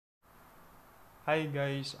Hi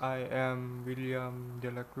guys, I am William De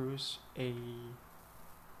La Cruz, a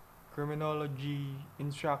criminology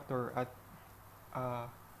instructor at a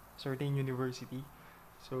certain university.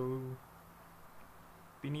 So,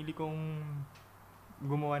 pinili kong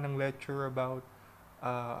gumawa ng lecture about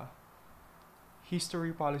uh,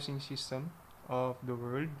 history policing system of the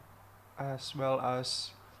world as well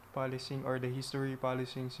as policing or the history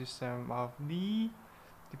policing system of the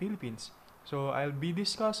Philippines. So, I'll be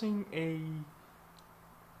discussing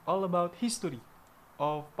all about history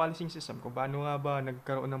of policing system, kung paano nga ba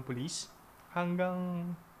nagkaroon ng police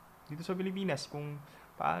hanggang dito sa Pilipinas, kung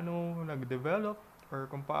paano nag-develop or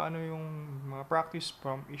kung paano yung mga practice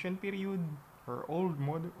from ancient period or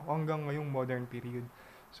hanggang ngayong modern period.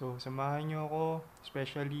 So, samahan nyo ako,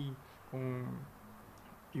 especially kung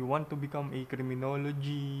you want to become a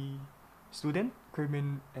criminology student,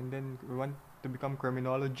 and then you want to become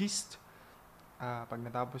criminologist pag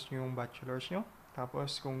natapos nyo yung bachelor's nyo.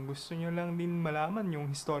 Tapos kung gusto nyo lang din malaman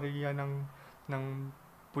yung historia ng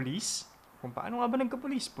police, kung paano nga ba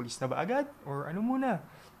nagka-police, police na ba agad or ano muna.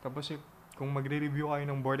 Tapos kung magre-review kayo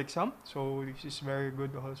ng board exam, so this is very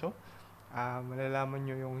good also. Malalaman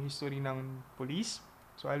nyo yung history ng police.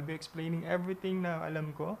 So I'll be explaining everything na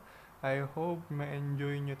alam ko. I hope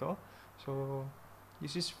ma-enjoy nyo to. So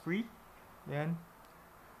this is free. Yan.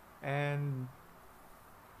 And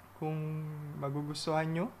kung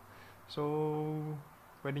magugustuhan nyo, so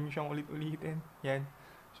pwede nyo siyang ulit-ulitin. Yan.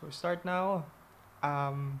 So start na ako.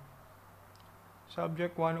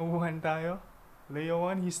 Subject 101 tayo.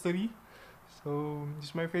 LEA1, History. So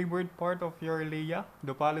this is my favorite part of your LEA,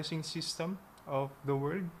 the policing system of the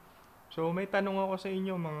world. So may tanong ako sa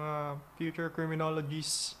inyo mga future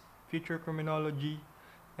criminologists, future criminology,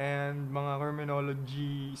 and mga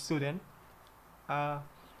criminology student.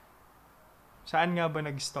 Saan nga ba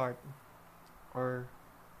nag-start? Or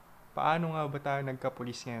paano nga ba tayo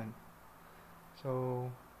nagka-police ngayon? So,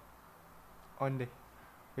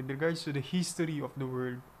 with regards to the history of the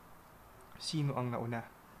world, sino ang nauna?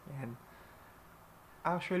 Yan.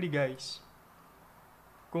 Actually guys,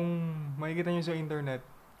 kung makikita nyo sa internet,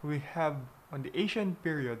 we have on the ancient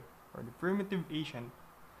period, or the primitive ancient,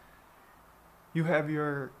 you have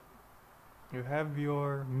your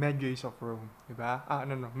Medjays of Rome, diba?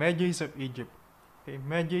 Medjays of Egypt. Okay,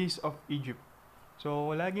 Medjays of Egypt.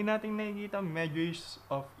 So, lagi nating nakikita Medjays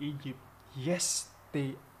of Egypt. Yes,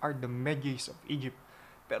 they are the Medjays of Egypt.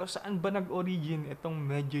 Pero saan ba nag-origin itong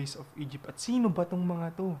Medjays of Egypt? At sino ba tong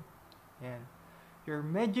mga to? Yan. Your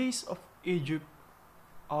Medjays of Egypt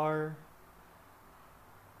are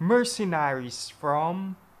mercenaries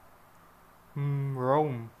from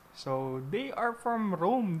Rome. So, they are from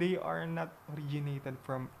Rome. They are not originated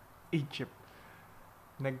from Egypt.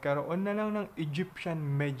 Nagkaroon na lang ng Egyptian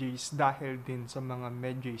Medjays dahil din sa mga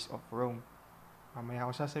Medjays of Rome. Mamaya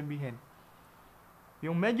ako sasabihin.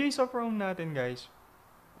 Yung Medjays of Rome natin guys,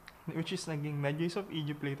 which is naging Medjays of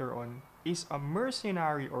Egypt later on, is a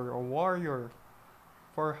mercenary or a warrior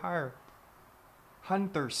for hire.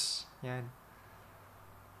 Hunters. Yan.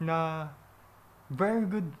 Na very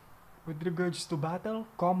good with regards to battle,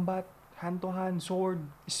 combat, hand-to-hand,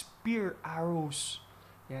 sword, spear, arrows.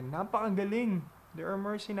 Yan, napakagaling. There are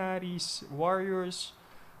mercenaries, warriors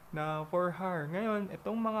na for hire. Ngayon,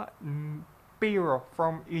 itong mga pharaoh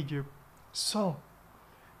from Egypt. So,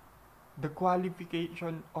 the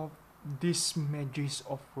qualification of these Medjays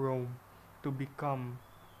of Rome to become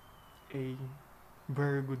a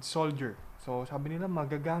very good soldier. So, sabi nila,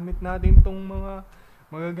 magagamit natin tong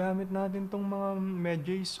mga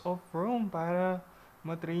Medjays of Rome para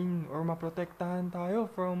matrain or maprotektahan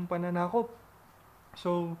tayo from pananakop.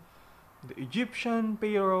 So, the Egyptian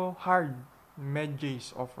pharaoh hired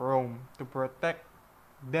Medjays of Rome to protect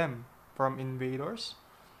them from invaders,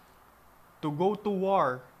 to go to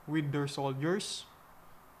war with their soldiers,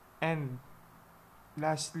 and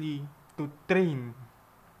lastly, to train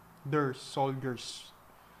their soldiers.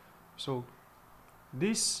 So,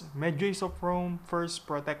 these Medjays of Rome first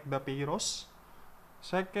protect the pharaohs,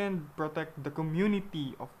 second, protect the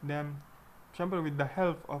community of them, syempre with the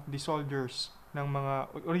help of the soldiers ng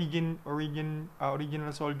mga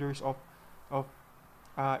original soldiers of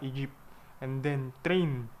Egypt, and then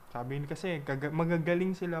train. Sabi kasi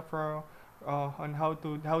magagaling sila on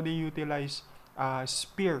how they utilize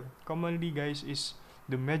spear. Commonly guys is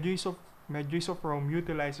the Medjays of Rome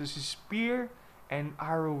utilizes spear and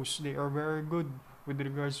arrows. They are very good with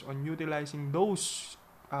regards on utilizing those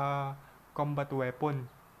combat weapon.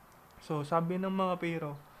 So sabi ng mga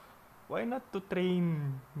pharaoh, why not to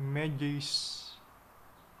train Medjays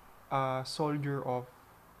soldier of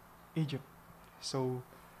Egypt? So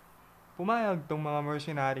pumayag tong mga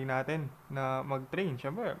mercenary natin na mag-train.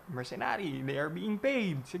 Siyempre, mercenary, they are being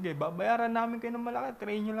paid. Sige, babayaran namin kayo ng malaki.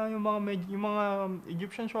 Train nyo lang yung mga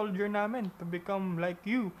Egyptian soldier namin to become like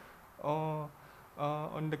you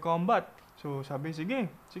on the combat. So, sabi, sige,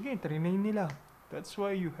 trainin nila. That's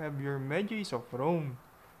why you have your Medjays of Rome.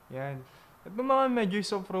 Yan. At yung mga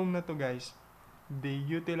Medjays of Rome na to, guys, they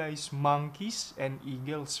utilize monkeys and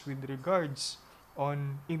eagles with regards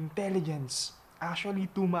on intelligence. Actually,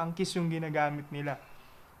 2 monkeys yung ginagamit nila.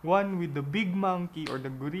 One with the big monkey or the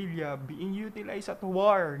gorilla being utilized at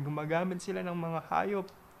war. Gumagamit sila ng mga hayop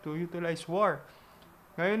to utilize war.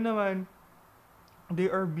 Ngayon naman, they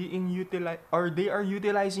are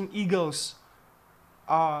utilizing eagles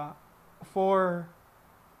for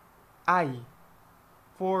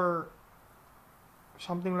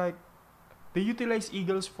something like, they utilize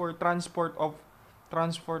eagles for transport of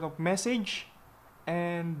message,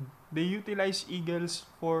 and they utilize eagles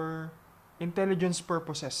for intelligence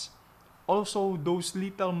purposes. Also, those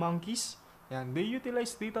little monkeys, they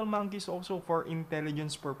utilize little monkeys also for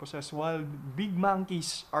intelligence purposes, while big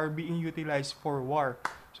monkeys are being utilized for war.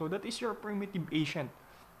 So that is your primitive ancient.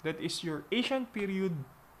 That is your ancient period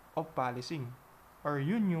of policing. Or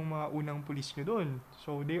yun yung mga unang police nyo doon.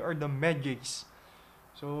 So they are the Medjays.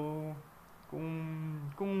 So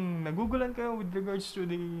kung nagugulan kayo with regards to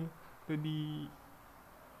the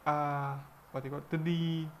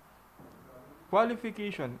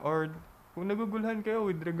qualification, or kung nagugulhan kayo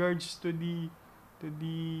with regards to the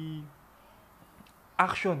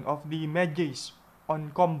action of the Medjays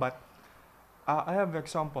on combat, I have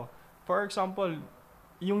example. For example,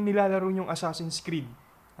 yung nilalaro yung Assassin's Creed.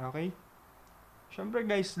 Okay? Syempre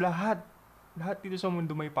guys, lahat dito sa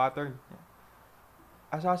mundo may pattern.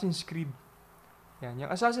 Assassin's Creed. Yan,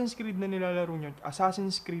 yung Assassin's Creed na nilalaro nyo,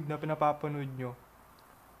 Assassin's Creed na pinapapanood nyo,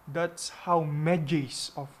 that's how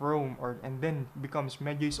Medjays of Rome, and then becomes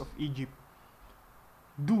Medjays of Egypt,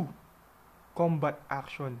 do combat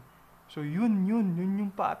action. So yun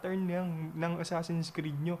yung pattern ng Assassin's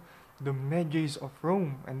Creed nyo. The Medjays of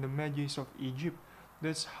Rome and the Medjays of Egypt.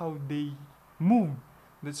 That's how they move.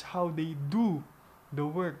 That's how they do the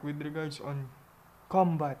work with regards on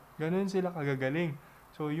combat. Ganun sila kagagaling.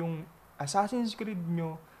 So yung Assassin's Creed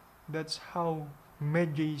nyo, that's how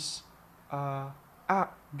Medjays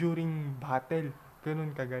act during battle.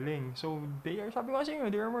 Ganun kagaling. So sabi ko sa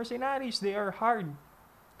inyo, they are mercenaries. They are hard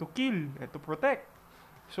to kill and to protect.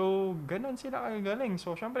 So ganun sila kagagaling.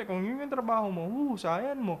 So syempre, kung yun yung trabaho mo,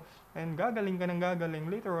 huhusayan mo. And gagaling ka ng gagaling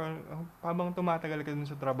later on habang tumatagal ka dun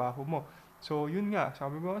sa trabaho mo. So yun nga,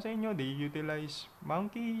 sabi ko sa inyo, they utilize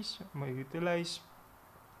monkeys, may utilize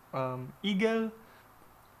eagle,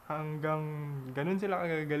 hanggang ganun sila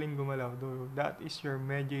kagagaling gumalaw. That is your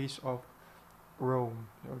Medjays of Rome.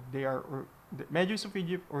 So the Medjays of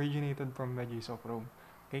Egypt originated from Medjays of Rome.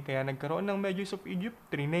 Okay, kaya nagkaroon ng Medjays of Egypt,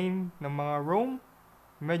 trinain ng mga Rome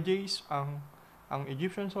Medjays ang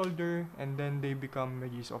Egyptian soldier, and then they become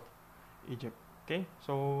Medjays of Egypt. Okay,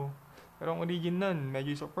 so pero ang origin nun,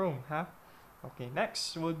 Medjays of Rome, ha? Okay,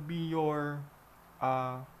 next would be your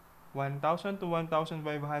 1,000 to 1,500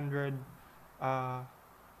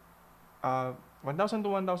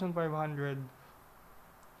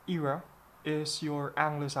 era is your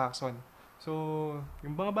Anglo-Saxon. So,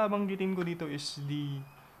 yung mga babanggitin ko dito is the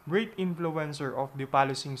great influencer of the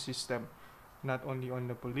policing system, not only on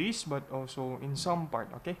the police but also in some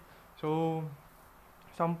part. Okay, so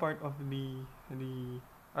some part of the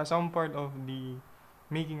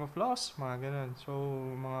making of laws, mga ganun. So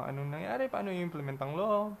mga anong nangyari, paano i-implement ang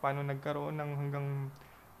law, paano nagkaroon ng hanggang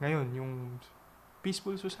ngayon yung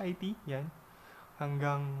peaceful society, yan,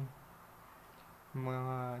 hanggang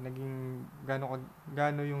mga naging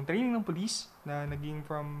gano yung training ng police na naging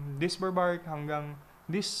from this barbaric hanggang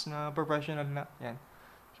this na professional na, yan.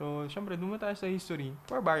 So, syempre, tayo sa history,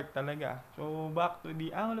 barbaric talaga. So, back to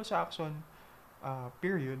the Anglo-Saxon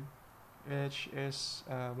period, which is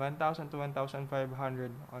 1,000 to 1,500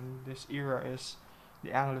 on this era is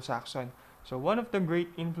the Anglo-Saxon. So, one of the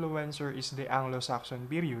great influencer is the Anglo-Saxon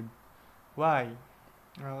period. Why?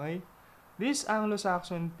 Okay? This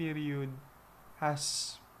Anglo-Saxon period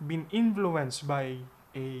has been influenced by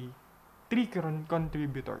three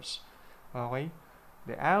contributors. Okay?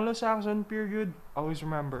 The Anglo-Saxon period, always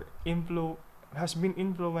remember, has been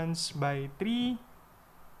influenced by three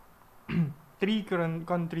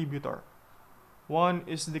contributor. One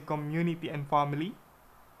is the community and family.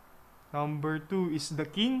 Number 2 is the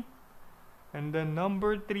king. And then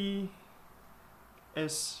number 3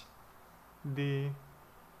 is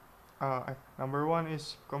number 1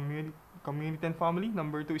 is community and family.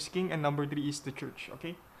 Number 2 is king. And number 3 is the church.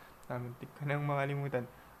 Okay? Muntik ko nang makalimutan.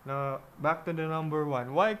 Now, back to the number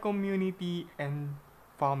 1. Why community and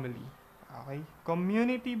family? Okay?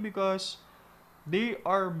 Community because they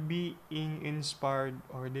are being inspired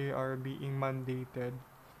or they are being mandated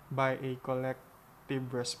by a collective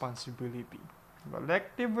responsibility.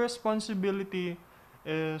 Collective responsibility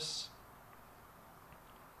is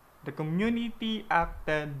the community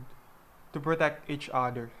acted to protect each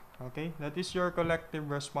other. Okay? That is your collective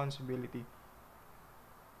responsibility.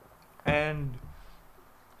 And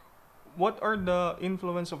what are the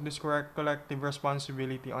influence of this collective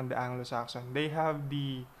responsibility on the Anglo-Saxon? They have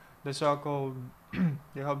the so-called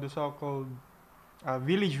they have the so-called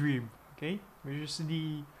village reeve, okay, which is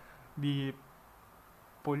the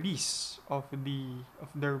police of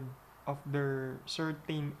their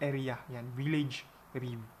certain area, yan, village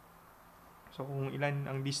reeve. So kung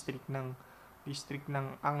ilan ang district ng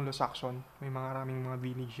Anglo-Saxon, may maraming mga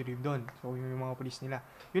village reeve doon. So yung mga police nila.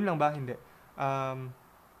 Yun lang ba? Hindi.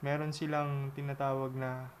 Meron silang tinatawag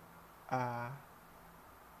na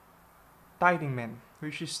tithing men,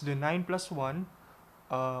 which is the 9 plus 1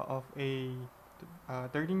 of a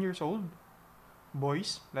 13 years old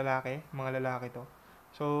boys, lalaki, mga lalaki to.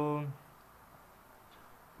 So,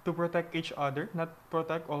 to protect each other, not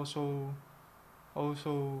protect, also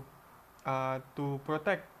to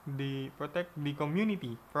protect the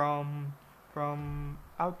community from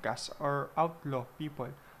outcasts or outlaw people.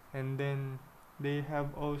 And then they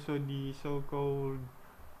have also the so-called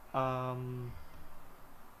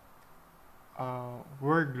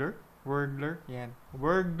Wurgler, yan.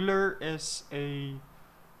 Wurgler is a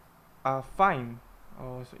fine.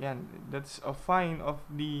 Oh, so yan, that's a fine of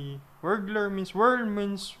the Wurgler means world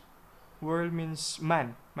means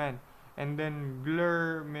man, and then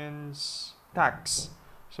gler means tax.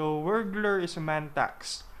 So Wurgler is a man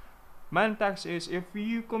tax. Man tax is if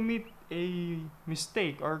you commit a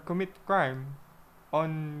mistake or commit crime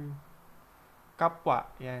on kapwa,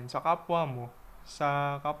 yan, sa kapwa mo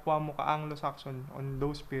ka Anglo-Saxon on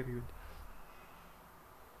those period,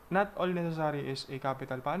 not all necessary is a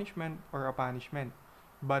capital punishment or a punishment,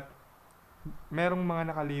 but merong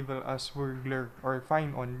mga naka-label as Wurgler or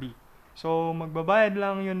fine only. So magbabayad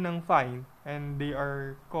lang yun ng fine and they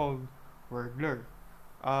are called Wurgler.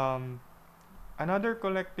 Another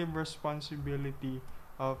collective responsibility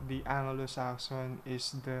of the Anglo-Saxon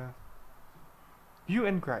is the hue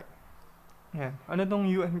and cry. Yan. Ano tong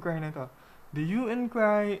hue and cry na to? The hue and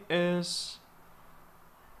cry is,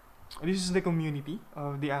 this is the community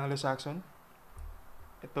of the Anglo-Saxon.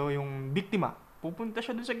 Ito yung biktima. Pupunta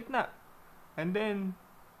siya dun sa gitna. And then,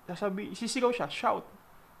 sisigaw siya, shout,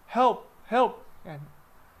 help, help. Yan.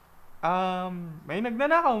 May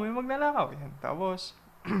magnanakaw. Yan. Tapos,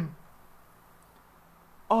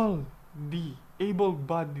 all the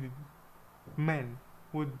able-bodied men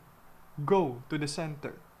would go to the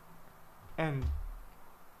center and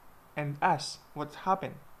ask what's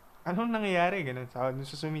happened. Anong nangyayari? Ganun. Sabi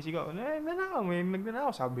sa sumisigaw, may nagnanakaw,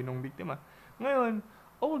 sabi ng biktima. Ngayon,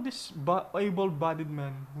 all these able-bodied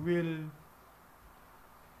men will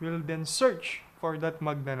then search for that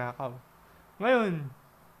magnanakaw. Ngayon,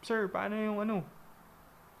 sir, paano yung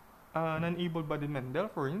non-able-bodied men?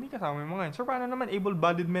 Therefore, hindi kasama yung mga yun. Sir, paano naman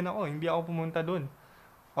able-bodied men ako? Hindi ako pumunta dun.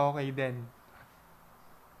 Okay, then.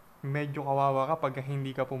 Medyo kawawa ka pag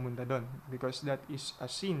hindi ka pumunta doon, because that is a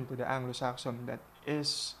sin to the Anglo-Saxon. That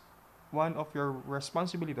is one of your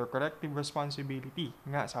responsibility or collective responsibility.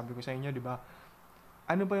 Nga, sabi ko sa inyo, di ba?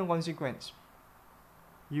 Ano ba yung consequence?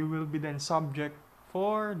 You will be then subject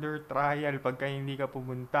for their trial pagka hindi ka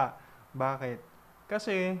pumunta. Bakit?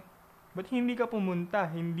 Kasi, ba't hindi ka pumunta?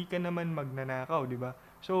 Hindi ka naman magnanakaw, di ba?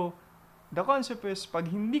 So, the concept is, pag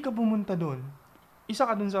hindi ka pumunta doon, isa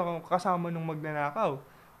ka doon sa kasama ng magnanakaw.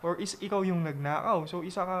 Or ikaw yung nagnakaw. So,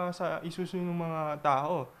 isa ka sa isusunod ng mga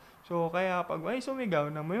tao. So, kaya pag may sumigaw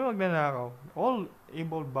na may magnanakaw, all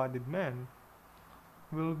able-bodied men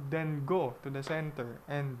will then go to the center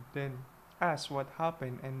and then ask what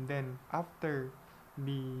happened. And then, after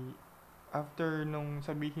nung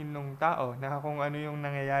sabihin nung tao na kung ano yung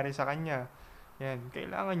nangyayari sa kanya, yan,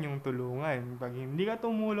 kailangan yung tulungan. Pag hindi ka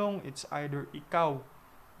tumulong, it's either ikaw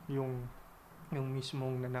yung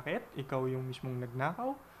mismong nanakit, ikaw yung mismong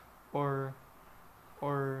nagnakaw, or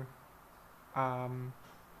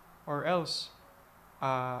else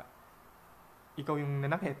ikaw yung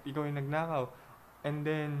nanakit, ikaw yung nagnakaw, and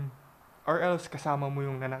then or else kasama mo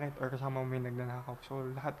yung nanakit or kasama mo yung nagnanakaw. So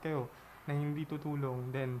lahat kayo na hindi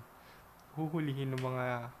tutulong, then huhulihin ng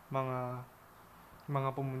mga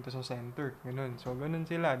pumunta sa center. Ganun. So ganun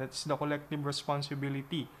sila. That's the collective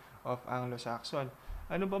responsibility of Anglo-Saxon.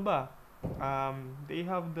 Ano ba? They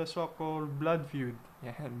have the so-called blood feud.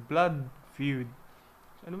 Yan, blood feud.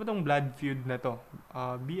 Ano ba tong blood feud na to?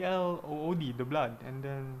 BLOOD, the blood. And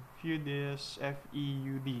then, feud is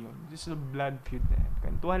FEUD. This is a blood feud.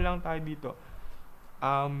 Kantuhan lang tayo dito.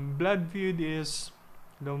 Blood feud is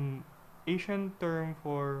the Asian term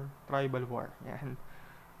for tribal war. Yan.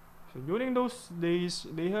 So, during those days,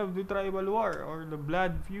 they have the tribal war or the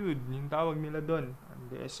blood feud. Yung tawag nila doon. And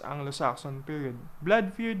this ANGLO-SAXON period.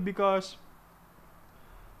 Blood feud because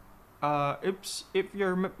if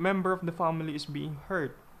your member of the family is being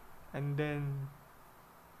hurt, and then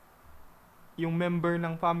yung member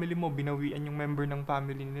ng family mo, binawian yung member ng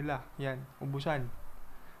family nila. Yan, ubusan.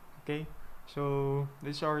 Okay? So,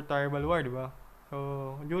 this is our tribal war, di ba?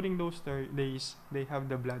 So, during those days, they have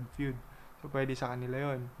the blood feud. So, pwede sa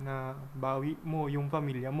kanila yon na bawi mo yung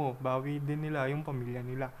pamilya mo. Bawi din nila yung pamilya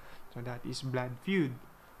nila. So, that is blood feud.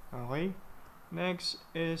 Okay? Next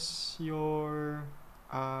is your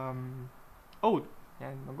oath.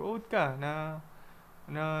 Yan, mag-oath ka na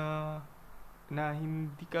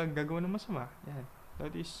hindi ka gagawa ng masama. Yan.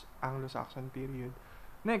 That is Anglo-Saxon period.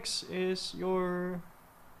 Next is your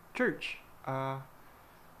church.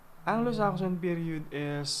 Anglo-Saxon period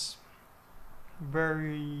is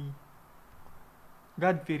very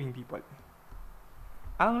God-fearing people.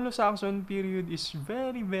 Anglo-Saxon period is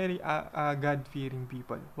very, very God-fearing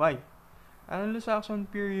people. Why?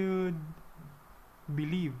 Anglo-Saxon period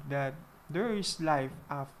believe that there is life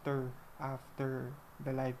after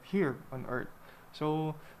the life here on earth.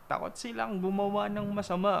 So, takot silang gumawa ng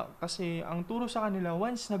masama kasi ang turo sa kanila,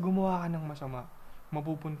 once na gumawa ka ng masama,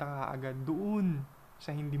 mapupunta ka agad doon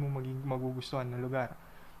sa hindi mo magugustuhan na lugar.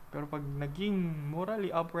 Pero pag naging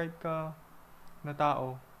morally upright ka na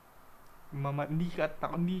tao, hindi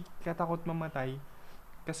ka takot mamatay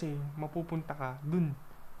kasi mapupunta ka dun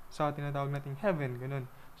sa tinatawag nating heaven, ganun.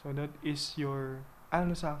 So that is your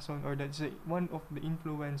Anglo-Saxon, or that's one of the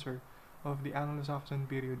influencer of the Anglo-Saxon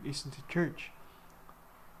period is the church.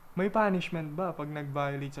 May punishment ba pag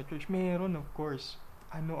nag-violate sa church? Meron, of course.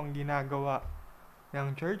 Ano ang ginagawa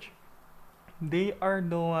ng church? They are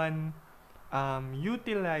the one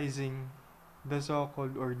utilizing the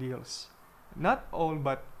so-called ordeals. Not all,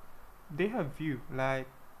 but they have few, like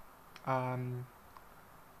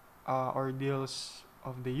ordeals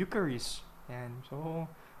of the Eucharist. Yan. So,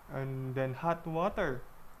 and then hot water.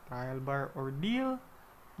 Trial by ordeal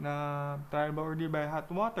by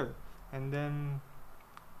hot water. And then,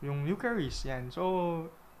 yung Eucharist. Yan.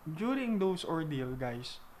 So, during those ordeal,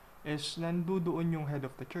 guys, is nandoon yung head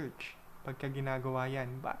of the church pagka ginagawa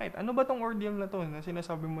yan. Bakit? Ano ba tong ordeal na to na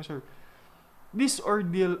sinasabi mo, sir? This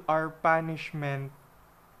ordeal are punishment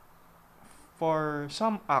for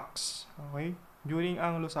some acts, okay, during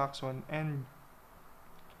Anglo-Saxon, and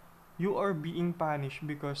you are being punished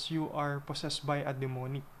because you are possessed by a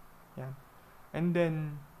demonic. Yan. And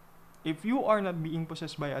then, if you are not being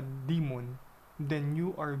possessed by a demon, then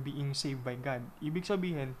you are being saved by God. Ibig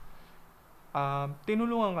sabihin,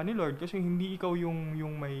 tinulungan ka ni Lord kasi hindi ikaw yung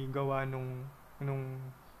may gawa nung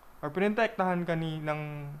or pinotektahan ka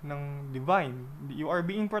ng divine. You are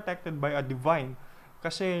being protected by a divine.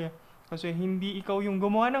 Kasi hindi ikaw yung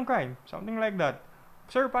gumawa ng crime. Something like that.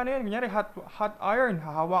 Sir, paano yan? Kunyari, hot iron.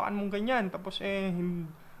 Hahawakan mong ganyan. Tapos,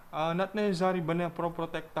 not necessary ba na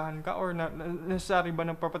protektahan ka? Or necessary ba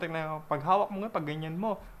na protect na paghawak mo nga, pag ganyan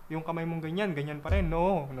mo, yung kamay mong ganyan pa rin.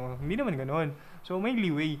 No, hindi naman ganoon. So, may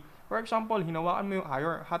leeway. For example, hinawakan mo yung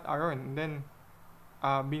hot iron. And then,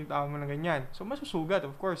 binitawan mo na ganyan. So, masusugat,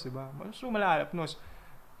 of course, diba? Malalapnos.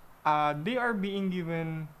 They are being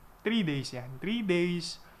given 3 days yan. 3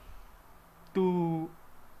 days to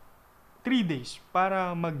 3 days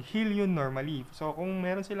para mag-heal yun normally. So, kung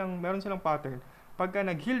meron silang pattern, pagka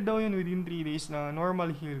nag-heal daw yun within 3 days na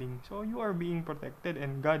normal healing, so you are being protected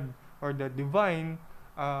and God or the divine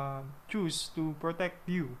choose to protect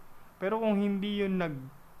you. Pero kung hindi yun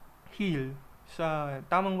nag-heal sa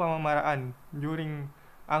tamang pamamaraan during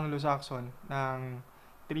Anglo-Saxon ng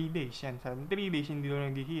 3 days, yan. Sa 3 days, hindi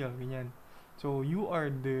doon nag-heal, ganyan. So, you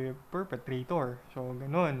are the perpetrator. So,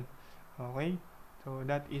 ganun. Okay? So,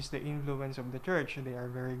 that is the influence of the church. They are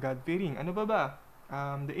very God-fearing. Ano ba?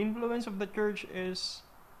 The influence of the church is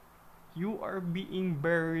you are being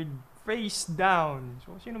buried face down.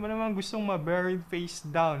 So, sino ba naman gustong ma-buried face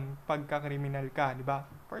down pagka-kriminal ka, di ba?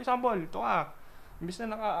 For example, ito ka. Imbis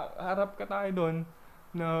na nakaharap ka tayo doon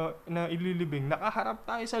na ililibing, nakaharap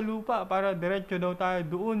tayo sa lupa para diretso daw tayo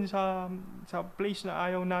doon sa place na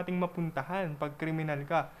ayaw nating mapuntahan pag kriminal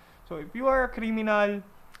ka. So, if you are a criminal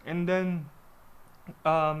and then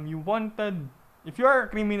if you are a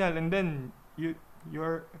criminal and then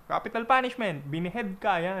your capital punishment, binihead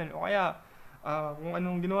ka yan, o kaya Kung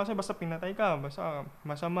anong ginawa sa'yo, basta pinatay ka, basta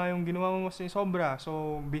masama yung ginawa mo kasi sobra.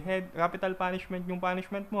 So, capital punishment yung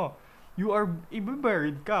punishment mo. You are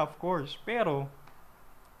i-buried ka, of course. Pero,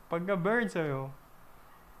 pagka buried sa'yo,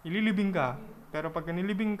 ililibing ka. Pero pagka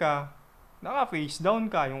nilibing ka, naka-face down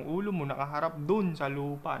ka. Yung ulo mo nakaharap dun sa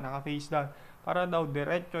lupa, naka-face down. Para daw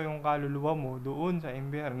diretso yung kaluluwa mo doon sa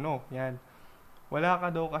impyerno. Yan. Wala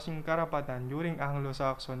ka daw kasing karapatan during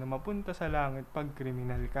Anglo-Saxon na mapunta sa langit pag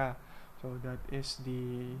kriminal ka. So that is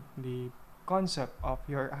the concept of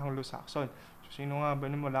your Anglo-Saxon. So sino nga ba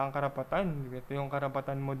naman wala kang karapatan? Ito yung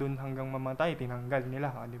karapatan mo dun hanggang mamatay, tinanggal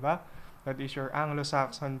nila, di ba? That is your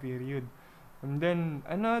Anglo-Saxon period. And then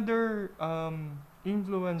another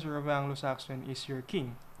influencer of Anglo-Saxon is your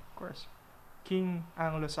king. Of course. King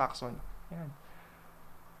Anglo-Saxon. Yan.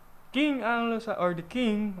 King Anglo-Saxon or the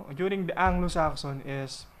king during the Anglo-Saxon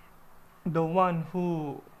is the one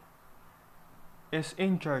who is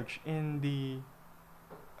in charge in the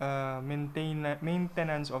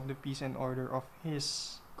maintenance of the peace and order of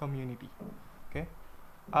his community. Okay?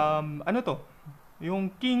 Ano to?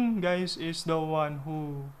 Yung king, guys, is the one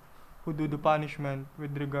who do the punishment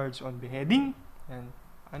with regards on beheading. And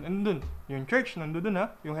nandun. Yung church, nandun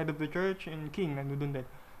ha. Yung head of the church and king, nandun din.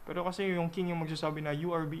 Pero kasi yung king yung magsasabi na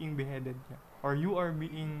you are being beheaded. Or you are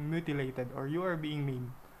being mutilated. Or you are being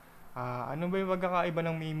maimed. Ano ba yung pagkakaiba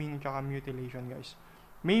ng maiming at mutilation, guys?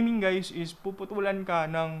 Maiming, guys, is puputulan ka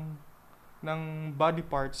ng body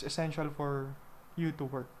parts essential for you to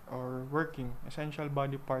work. Or working. Essential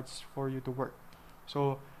body parts for you to work.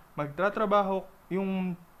 So, magtatrabaho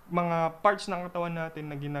yung mga parts ng katawan natin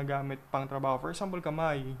na ginagamit pang trabaho. For example,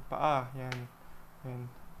 kamay, paa, yan.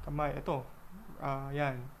 Kamay, ito.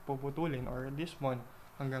 Yan, puputulin. Or this one,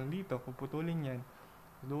 hanggang dito, puputulin yan.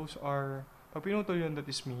 Those are, pag pinutol yun, that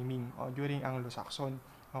is maiming during Anglo-Saxon.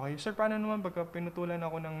 Okay, sir, paano naman pagka pinutulan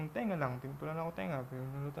ako ng tenga lang? Pinutulan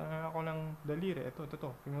ako ng daliri.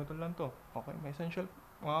 Ito, pinutol lang to. Okay, may essential.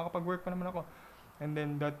 Makakapag-work pa naman ako. And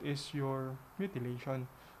then, that is your mutilation.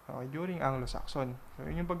 Okay, during Anglo-Saxon. So,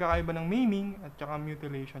 yun yung pagkakaiba ng maiming at saka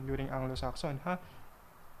mutilation during Anglo-Saxon, ha?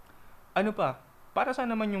 Ano pa? Para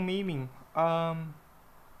saan naman yung maiming?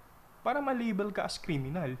 Para ma-label ka as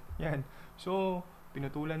criminal. Yan. So,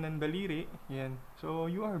 pinutulan ng daliri. Yan.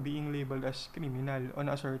 So, you are being labeled as criminal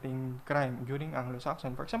on a certain crime during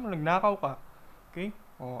Anglo-Saxon. For example, nagnakaw ka. Okay?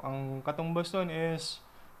 Ang katumbas doon is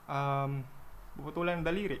puputulan ng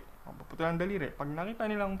daliri. Puputulan ng daliri. Pag nakita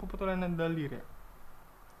nilang puputulan ng daliri,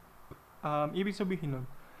 ibig sabihin nun,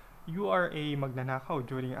 you are a magnanakaw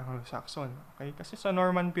during Anglo-Saxon. Okay? Kasi sa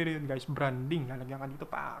Norman period, guys, branding. Lalagyan ka dito,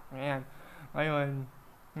 pak. Ngayon,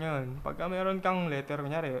 pagka meron kang letter,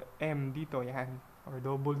 kunyari, M dito, yan. Or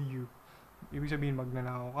W. Ibig sabihin,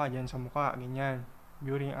 magnanakaw ka dyan sa mukha, ganyan.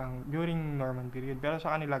 During Norman period. Pero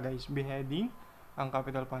sa kanila, guys, beheading, ang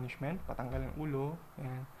capital punishment, patanggal ng ulo,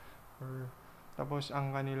 yan. Or, tapos,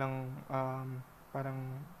 ang kanilang,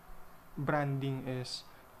 parang, branding is,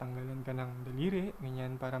 tanggalan ka ng daliri,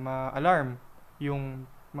 ganyan, para ma-alarm yung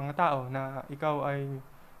mga tao na ikaw ay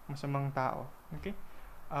masamang tao. Okay?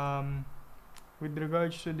 With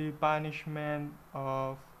regards to the punishment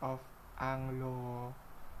of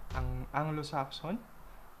Anglo-Saxon,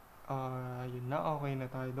 yun na, okay na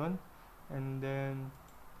tayo doon. And then,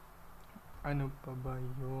 ano pa ba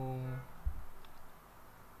yung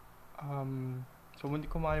so hindi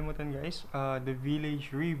ko makalimutan, guys, the village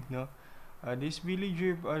reeve, no? This village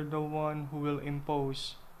reeve are the one who will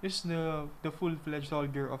impose, is the full-fledged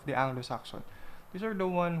soldier of the Anglo-Saxon. These are the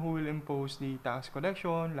one who will impose the tax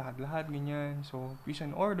collection, lahat-lahat, ganyan. So, peace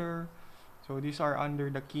and order. So, these are under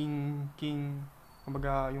the king,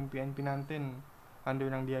 kumbaga, yung PNP natin, under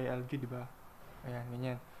ng DILG, di ba? Ayan,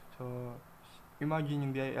 ganyan. So, imagine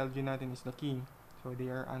yung DILG natin is the king. So, they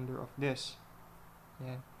are under of this.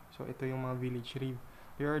 Ayan. So, ito yung mga village reeve.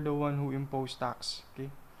 They are the one who impose tax,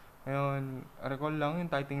 okay? Ngayon, recall lang,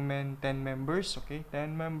 yung tithing men, 10 members, okay?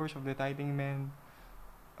 10 members of the tithing men,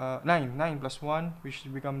 9 plus 1, which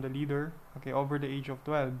become the leader, okay, over the age of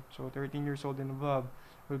 12. So, 13 years old and above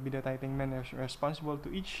will be the tithing men responsible to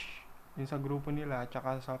each din sa grupo nila, at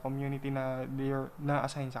saka sa community na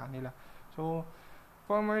na-assign sa kanila. So,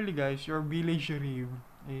 formerly, guys, your village reeve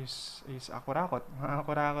is akurakot.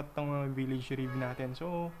 Akurakot tong mga village reeve natin.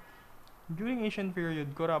 So, during ancient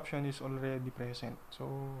period, corruption is already present.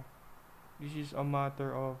 So, this is a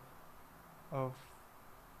matter of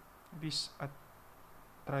this a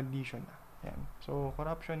tradition. Yan. So,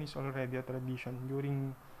 corruption is already a tradition.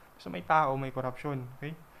 So may tao, may corruption.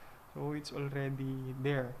 Okay? So, it's already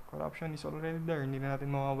there. Corruption is already there. Hindi na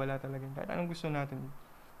natin mawawala talaga. Kahit anong gusto natin.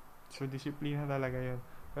 So, disiplina talaga yun.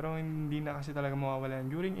 Pero hindi na kasi talaga mawawala.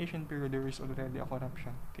 During Asian period, there is already a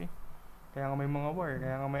corruption. Okay? Kaya nga may mga war,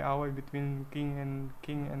 kaya nga may away between king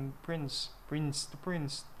and prince, prince to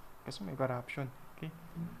prince, kasi may corruption. Okay?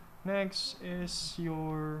 Next is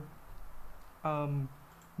your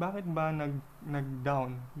bakit ba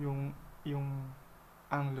nag-down yung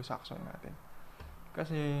Anglo-Saxon natin?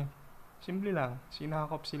 Kasi simple lang,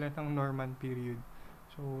 sinakop sila ng Norman period.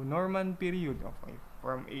 So Norman period, okay,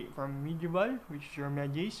 from medieval, which is your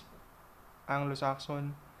Medes,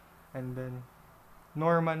 Anglo-Saxon, and then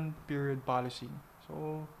Norman period policing.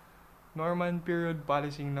 So Norman period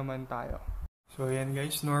policing naman tayo. So yan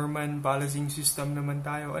guys, Norman policing system naman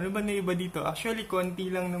tayo. Ano ba naiba dito? Actually, konti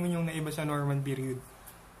lang naman yung naiba sa Norman period.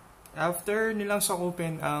 After nilang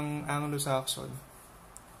sakupin ang Anglo-Saxon,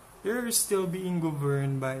 they're still being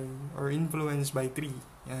governed by or influenced by three.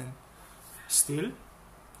 Yan. Still,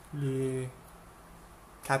 the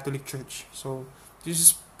Catholic Church. So this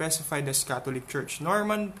is specified as Catholic Church.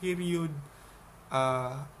 Norman period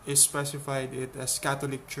is specified it as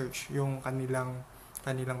Catholic Church, yung kanilang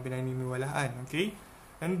pinaniniwalaan, okay?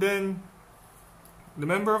 And then the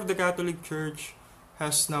member of the Catholic Church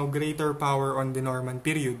has now greater power on the Norman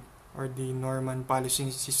period or the Norman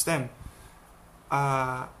policing system.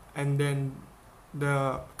 And then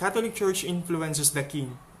the Catholic Church influences the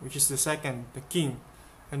king, which is the second, the king.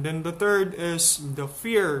 And then the third is the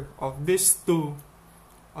fear of these two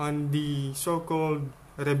on the so-called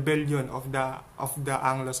rebellion of the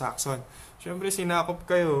Anglo-Saxon. Siyempre, sinakop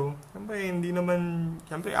kayo. Siyempre, hindi naman,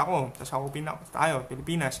 siyempre ako, sasakupin tayo,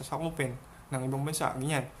 Pilipinas, sasakupin ng ibang bansa,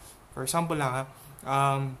 ganyan. For example lang,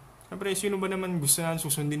 siyempre, sino ba naman gusto na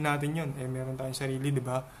susundin natin yun? Meron tayong sarili, di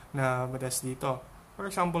ba, na batas dito. For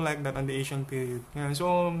example, like that on the Asian period. Yeah,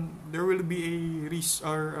 so, there will be a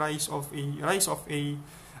rise of a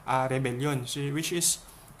rebellion, which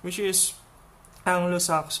is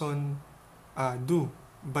Anglo-Saxon do,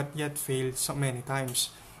 but yet failed so many times.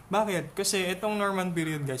 Bakit? Kasi itong Norman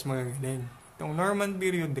period, guys, magagaling. Itong Norman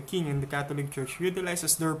period, the king and the Catholic Church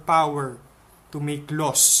utilizes their power to make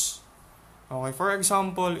laws. Okay, for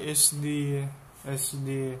example, is the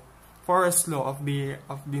forest law of the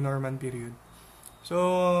Norman period. So,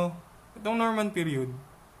 itong Norman period,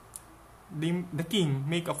 the king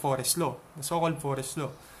make a forest law, the so-called forest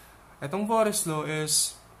law. Itong forest law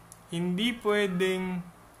is hindi pwedeng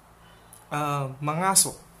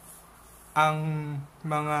mangaso ang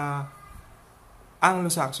mga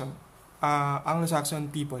Anglo-Saxon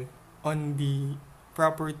people on the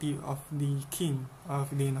property of the king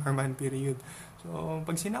of the Norman period. So,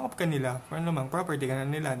 pag sinakop ka nila, namang property ka na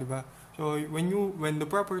nila, di ba? So, when the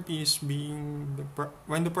property is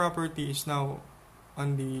now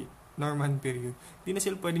on the Norman period, di na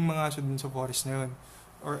sila pwedeng mangaso dun sa forest na yun.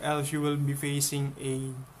 Or else you will be facing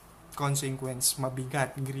a consequence,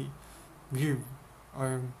 mabigat, grave,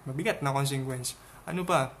 or mabigat na consequence. Ano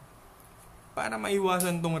pa? Para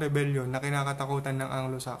maiwasan tong rebellion na kinakatakutan ng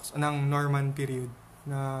ng Norman period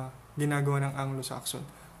na ginagawa ng Anglo-Saxon,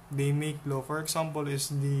 they make law. For example,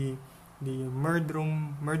 is the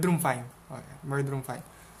murdrum fine. Okay, murdrum fine.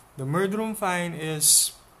 The murdrum fine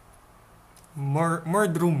is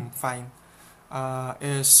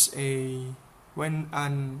when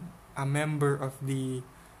a member of the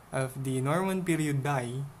Norman period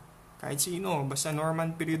die, kahit sino, basta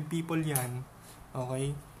Norman period people yan,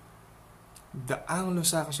 okay, the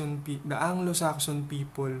Anglo-Saxon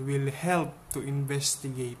people will help to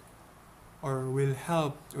investigate or will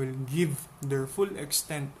give their full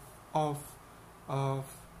extent of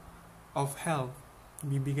help.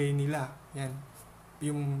 Bibigay nila yan,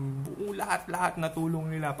 yung buong lahat na tulong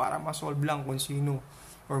nila para ma-solve lang kung sino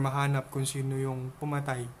or mahanap kung sino yung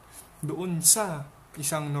pumatay doon sa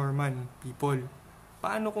isang Norman people.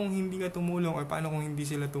 Paano kung hindi ka tumulong or paano kung hindi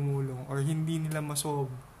sila tumulong or hindi nila masolve?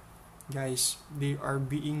 Guys, they are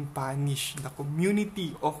being punished. The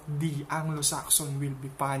community of the Anglo-Saxon will be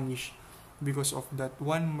punished because of that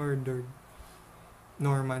one murdered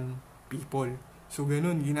Norman people. So,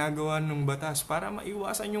 ganun, ginagawa ng batas para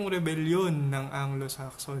maiwasan yung rebellion ng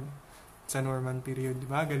Anglo-Saxon sa Norman period.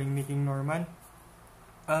 Diba? Galing ni King Norman.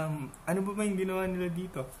 Ano ba yung ginawa nila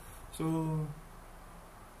dito? So,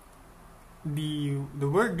 the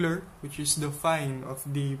burglar, which is the fine of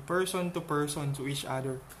the person to each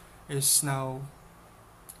other, is now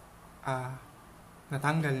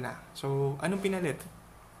natanggal na. So, anong pinalit?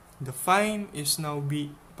 The fine is now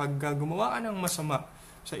pag gumawa ka ng masama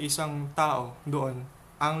sa isang tao doon,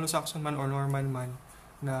 Anglo-Saxon man or Norman man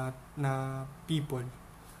na people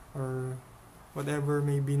or whatever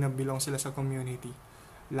maybe na belong sila sa community,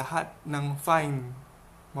 lahat ng fine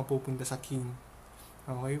mapupunta sa king.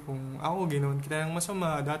 Okay? Kung ako ginawan kita ng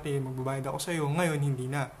masama, dati magbabayad ako sa'yo, ngayon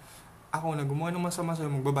hindi na. Ako na gumawa ng masama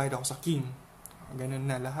sa'yo, magbabayad ako sa king. Ganun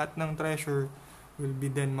na. Lahat ng treasure will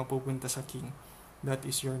be then mapupunta sa king. That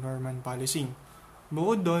is your Norman policing.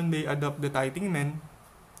 Bukod doon, they adopt the tithingmen,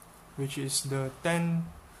 which is the 9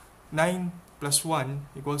 plus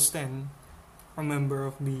 1 equals 10. A member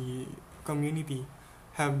of the community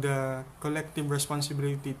have the collective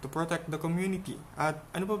responsibility to protect the community. At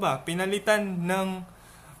ano pa ba? Pinalitan ng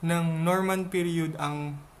Norman period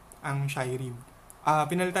ang shirib.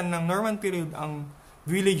 Pinalitan ng Norman period ang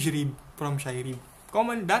village rib from shirib.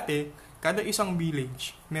 Common dati, kada isang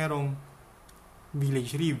village merong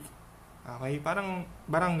village rib. Okay? Parang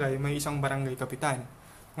barangay, may isang barangay kapitan.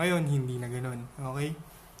 Ngayon, hindi na ganoon. Okay?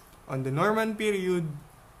 On the Norman period,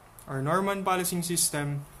 or Norman policing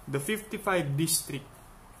system, the 55 district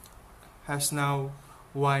has now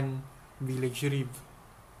one village rib.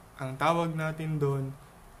 Ang tawag natin doon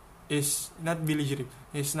is not village rib,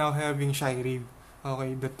 is now having shirib.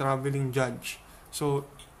 Okay, the traveling judge. So,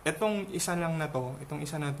 itong isa na to,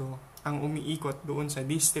 ang umiikot doon sa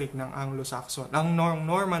district ng Anglo-Saxon, ng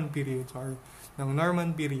Norman period,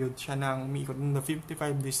 siya na ang umiikot ng the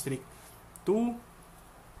 55 district to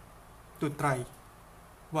try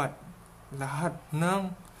what? Lahat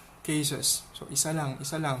ng cases. So, isa lang.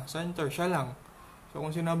 Center, siya lang. So,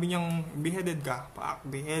 kung sinabi niyang beheaded ka.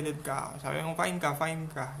 Sabi mo, fine ka.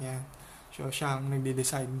 Yan. So, siya ang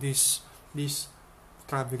nagde-decide this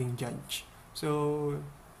traveling judge. So,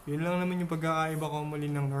 yun lang naman yung pagkakaiba ko muli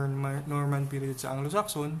ng Norman period sa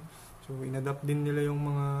Anglo-Saxon. So, inadapt din nila yung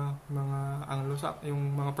mga Anglo-Saxon,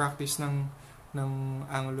 yung mga practice ng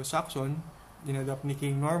Anglo-Saxon. Inadapt ni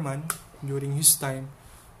King Norman during his time.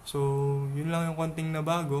 So, yun lang yung konting na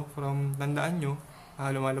bago from, tandaan nyo,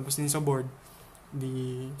 lumalabas din sa board,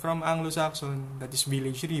 from Anglo-Saxon, that is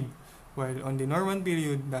village rib, while on the Norman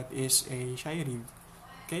period, that is a shirib.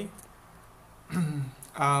 Okay?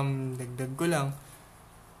 Dagdag ko lang,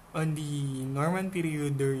 on the Norman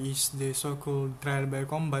period, there is the so-called trial by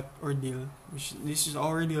combat ordeal, which this is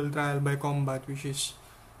ordeal trial by combat, which is,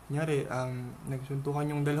 kunyari, nagsuntukan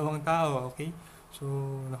yung dalawang tao, okay? So,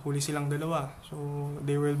 nahuli silang dalawa. So,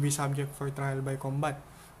 they will be subject for trial by combat.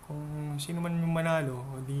 Kung sino man yung manalo,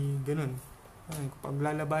 o di ganun.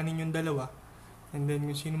 Paglalabanin yung dalawa, and then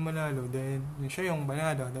kung sino manalo, then siya yung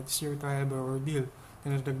manalo. That's your trial by ordeal.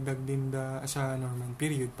 Nadagdag din sa Norman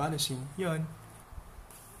period policy. Yun.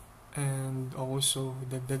 And also,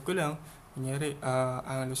 dagdag ko lang, kunyari,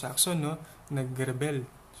 Anglo-Saxon, no, nag-rebel.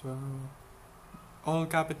 So,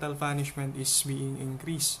 all capital punishment is being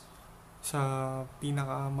increased sa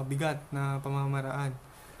pinakamabigat na pamamaraan.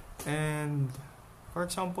 And for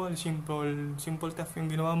example, simple theft yung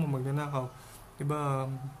ginawa mo, magnanakaw. Diba,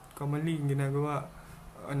 commonly ginagawa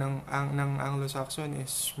ng Anglo-Saxon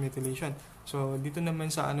is mutilation. So dito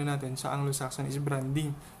naman sa sa Anglo-Saxon is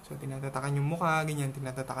branding. So tinatatakan yung mukha, ganyan,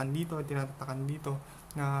 tinatatakan dito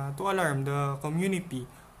na to alarm the community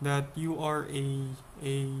that you are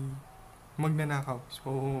a magnanakaw.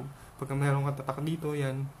 So pagka mayroong tatak dito,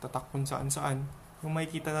 yan, tatak kung saan-saan, yung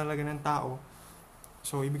makikita talaga ng tao.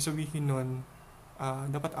 So, ibig sabihin nun,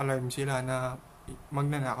 dapat alarm sila na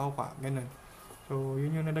magnanakaw ka, ganun. So,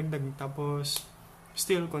 yun yung nadagdag. Tapos,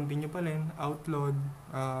 still, continue pa rin, outlawed,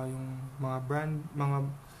 yung mga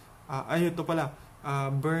ito pala,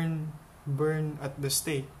 burn at the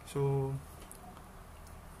stake. So,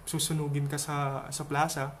 susunugin ka sa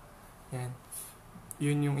plaza, yan.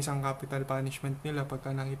 Yun yung isang capital punishment nila pagka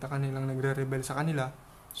nakita ka nilang nagre-rebel sa kanila,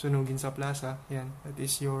 sunugin sa plaza. Yan,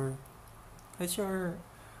 that's your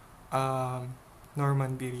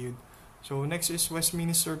Norman period. So next is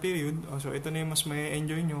Westminster period. So ito na yung mas may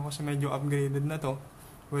enjoy nyo kasi medyo upgraded na to,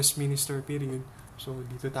 Westminster period. So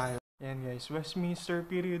dito tayo. Yan guys, Westminster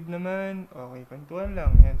period naman. Okay, kwentuhan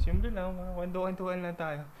lang. Yan, simple lang, kwentuhan lang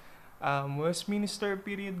tayo. Westminster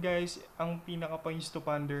period guys, ang pinaka-points to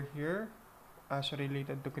ponder here as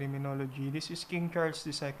related to criminology. This is King Charles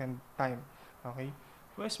II time. Okay?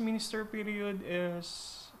 Westminster period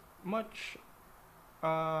is much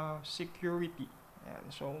security. Ayan.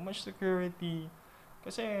 So, much security.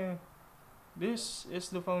 Kasi, this is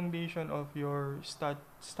the foundation of your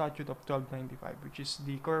Statute of 1295, which is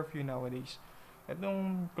the curfew nowadays.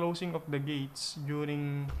 Itong closing of the gates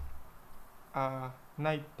during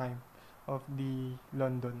night time of the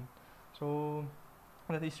London. So,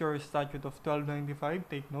 that is your Statute of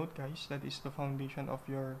 1295. Take note, guys. That is the foundation of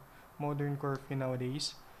your modern curfew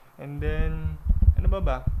nowadays. And then, ano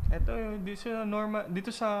ba? Ito,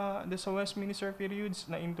 dito sa Westminster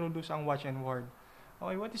periods, na-introduce ang watch and ward.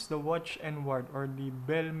 Okay, what is the watch and ward or the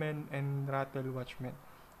bellman and rattle watchman?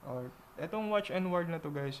 Etong watch and ward na to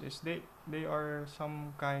guys is they are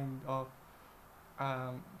some kind of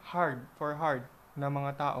hard na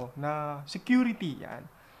mga tao na security yan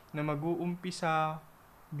na mag-uumpisa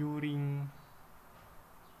during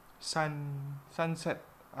sunset,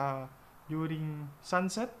 during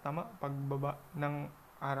sunset, tama, pagbaba ng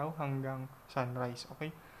araw hanggang sunrise.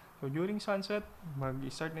 Okay, so during sunset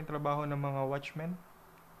mag-start ng trabaho ng mga watchmen,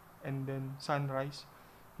 and then sunrise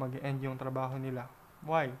mag-end yung trabaho nila.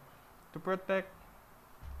 Why? To protect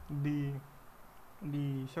the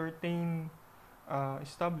certain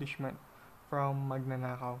establishment from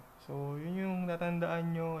magnanakaw. So yun yung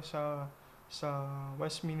tatandaan nyo sa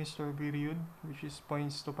Westminster period, which is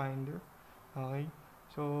points to finder. Okay,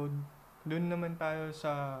 so dun naman tayo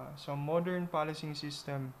sa modern policing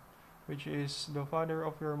system, which is the father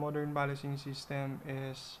of your modern policing system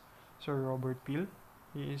is Sir Robert Peel.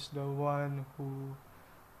 He is the one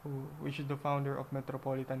which is the founder of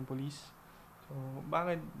Metropolitan Police. So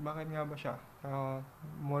bakit nga ba siya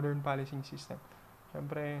modern policing system?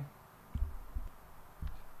 Siyempre,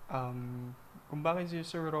 kung bakit si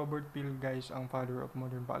Sir Robert Peel guys ang father of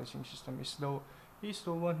modern policing system is he's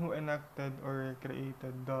the one who enacted or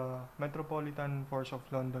created the Metropolitan Force of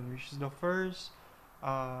London, which is the first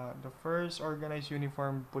organized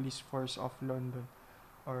uniformed police force of London,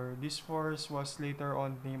 or this force was later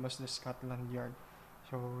on named as the Scotland Yard.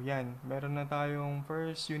 So yan, meron na tayong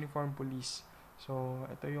first uniformed police. So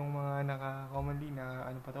ito yung mga commonly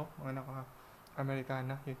na mga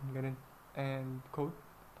naka-Amerikana, yun ganun, and coat.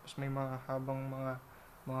 Tapos may mga habang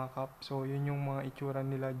mga cap. So yun yung mga itsura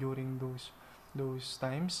nila during those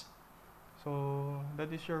times. So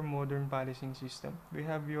that is your modern policing system. We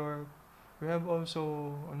have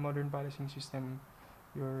also on modern policing system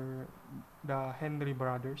the Henry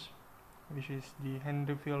brothers, which is the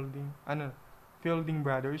Fielding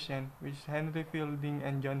brothers, and which is Henry Fielding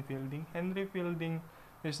and John Fielding. Henry Fielding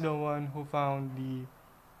is the one who found the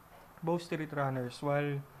Bow Street runners,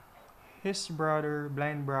 while his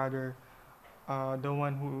blind brother, the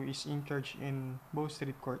one who is in charge in Bow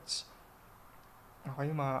Street courts. Okay,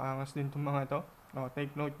 maaangas din itong mga to.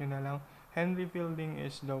 Take note nyo na lang. Henry Fielding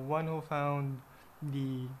is the one who found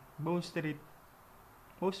the Bow Street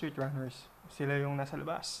runners. Sila yung nasa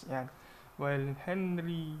labas. Yan.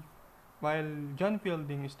 While John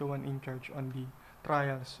Fielding is the one in charge on the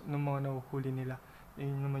trials ng mga nahuhuli nila.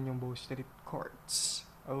 Yun naman yung Bow Street courts.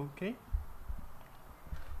 Okay?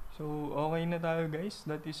 So, okay na tayo guys.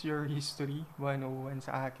 That is your history 101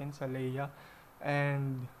 sa akin, sa LEA.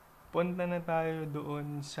 And punta na tayo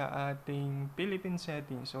doon sa ating Philippine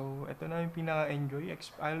setting. So, ito na yung pinaka-enjoy.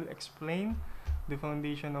 I'll explain the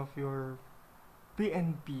foundation of your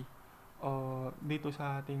PNP. Dito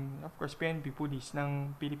sa ating, of course, PNP, Police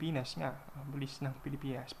ng Pilipinas nga. Police ng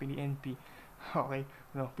Pilipinas, PNP. Okay?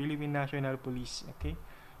 No, Philippine National Police. Okay?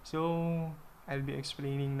 So, I'll be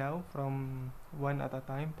explaining now from one at a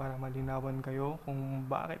time para malinawan kayo kung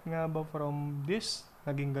bakit nga ba from this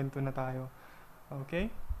naging ganito na tayo.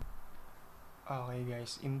 Okay? Okay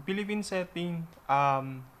guys, in Philippine setting,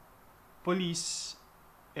 police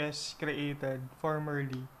is created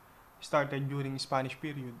formerly started during Spanish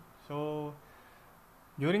period. So,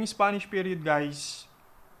 during Spanish period guys,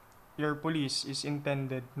 your police is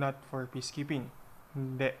intended not for peacekeeping.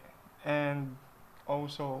 Hindi. And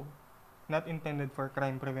also, not intended for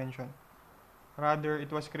crime prevention. Rather,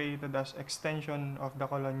 it was created as extension of the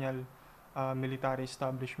colonial military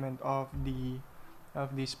establishment of the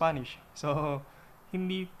Spanish. So,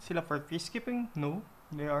 hindi sila for peacekeeping? No.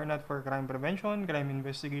 They are not for crime prevention, crime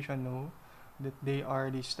investigation? No. That they are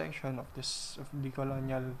the extension of the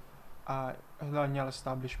colonial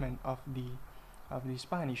establishment of the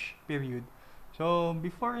Spanish period. So,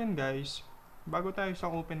 before yun guys, bago tayo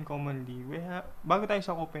sakupin commonly, bago tayo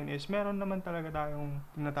sakupin is meron naman talaga tayong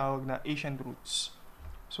tinatawag na ancient roots.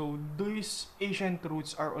 So, these ancient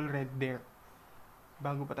roots are already there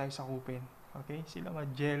bago pa tayo sakupin. Okay? Sila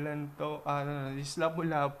Magellan to, this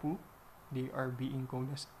Lapu-Lapu, they are being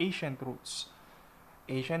called as ancient roots.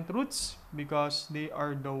 Ancient roots because they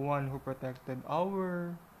are the one who protected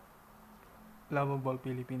our lovable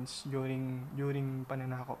Philippines during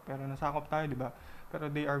pananakop. Pero nasakop tayo, di ba? Pero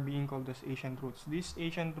they are being called as ancient roots. These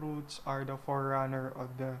ancient roots are the forerunner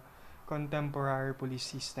of the contemporary police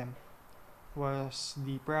system. Was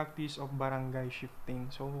the practice of barangay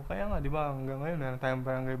shifting. So, kaya nga, di ba, hanggang ngayon, meron tayong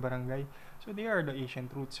barangay. So, they are the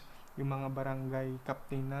ancient roots. Yung mga barangay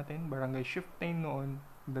captain natin, barangay shifting noon,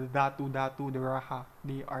 the datu, the raha,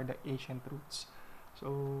 they are the ancient roots. So,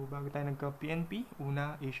 bago tayo nagka-PNP,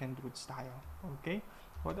 una, ancient roots tayo. Okay?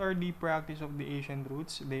 What are the practice of the ancient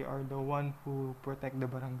roots? They are the one who protect the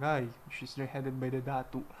barangay, which is headed by the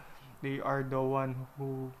datu. They are the one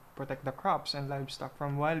who protect the crops and livestock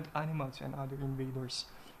from wild animals and other invaders.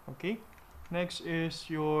 Okay? Next is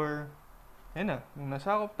your yan na, nung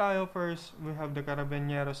nasakop tayo first, we have the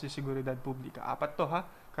Carabineros de Seguridad Pública. Apat to ha,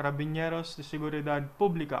 Carabineros de Seguridad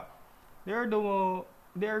Pública. They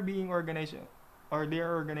are being organized or they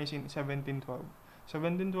are organized in 1712.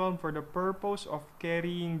 1712 for the purpose of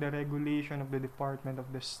carrying the regulation of the Department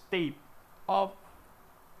of the State of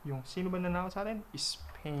yung sino ba nanakaw sa atin?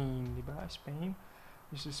 Spain, di ba? Spain.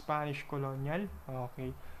 This is Spanish colonial.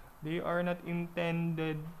 Okay. They are not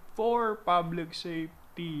intended for public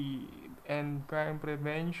safety and crime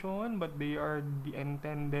prevention, but they are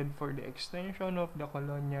intended for the extension of the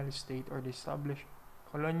colonial state or the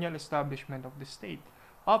colonial establishment of the state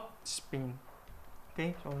of Spain.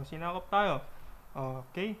 Okay, so sinakop tayo.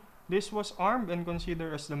 Okay, this was armed and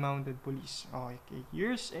considered as the mounted police. Okay,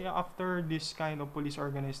 years after this kind of police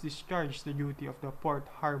organized discharged the duty of the port,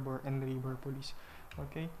 harbor, and river police.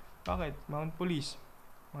 Okay, bakit? Mount police.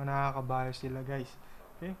 Mga nakakabayo sila guys.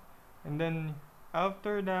 Okay, and then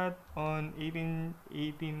after that, on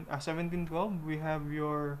 1712, we have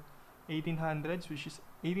your 1800s, which is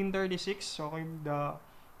 1836. Okay, the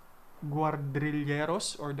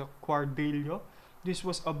Guardilleros or the Cuadrillo. This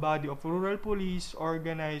was a body of rural police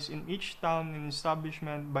organized in each town and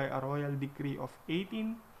establishment by a royal decree of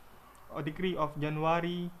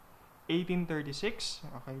January 1836.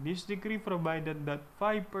 Okay, this decree provided that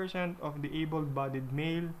 5% of the able-bodied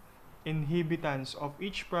male inhabitants of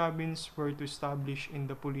each province were to establish in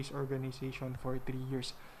the police organization for 3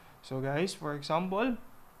 years. So guys, for example,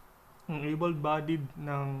 ang able-bodied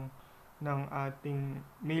ng ating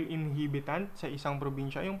male inhabitant sa isang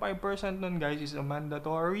probinsya, yung 5% nun guys is a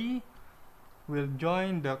mandatory, will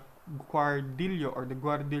join the Guardillo or the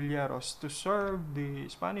Guardilleros to serve the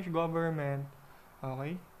Spanish government.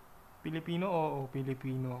 Okay? Filipino,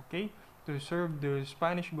 Filipino. Okay? To serve the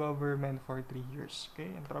Spanish government for 3 years.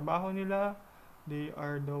 Okay? Ang trabaho nila, they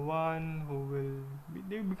are the one who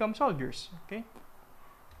they become soldiers. Okay?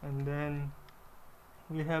 And then,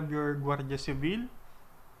 we have your Guardia Civil.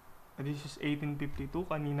 This is 1852.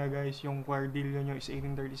 Kanina guys, yung Guardillo nyo is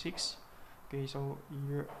 1836. Okay, so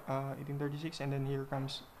year 1836, and then here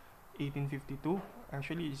comes 1852.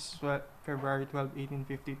 Actually, it's February 12,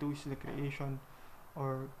 1852 is the creation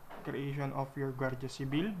of your Guardia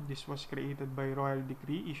Civil. This was created by royal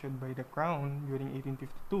decree issued by the Crown during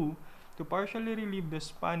 1852 to partially relieve the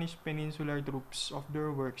Spanish peninsular troops of their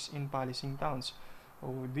works in policing towns.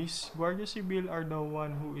 So, these Guardia Civil are the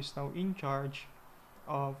one who is now in charge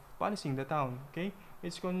of policing the town. Okay,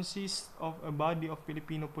 it consists of a body of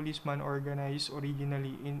Filipino policemen organized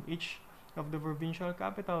originally in each of the provincial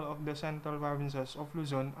capital of the central provinces of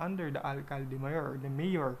Luzon under the alcalde mayor or the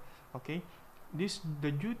mayor. Okay,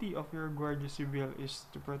 the duty of your Guardia Civil is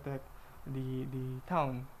to protect the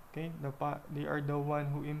town. Okay, they are the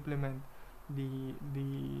one who implement the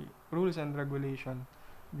rules and regulation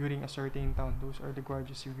during a certain town. Those are the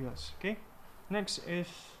Guardia Civils. Okay, next is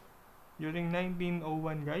during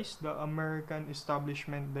 1901 guys, the American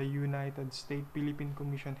establishment, the United States Philippine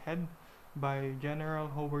Commission head by General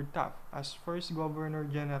Howard Taft as first Governor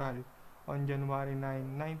General on January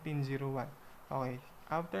 9, 1901. Okay,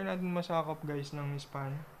 after natin masakop guys ng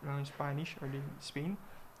Spanish or the Spain,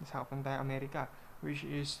 nasakop tayo America, which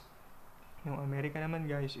is yung America naman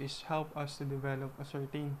guys is help us to develop a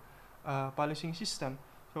certain policing system.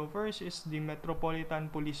 So first is the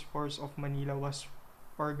Metropolitan Police Force of Manila was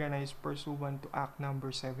organized pursuant to Act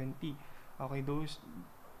Number 70. Okay,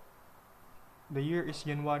 the year is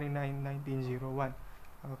January 9, 1901.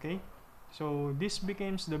 Okay, so this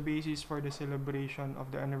becomes the basis for the celebration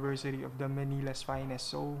of the anniversary of the Manila's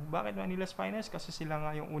Finest. So, bakit Manila's Finest? Kasi sila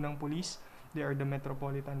nga yung unang police. They are the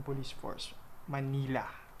Metropolitan Police Force, Manila.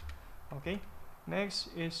 Okay,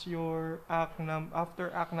 next is your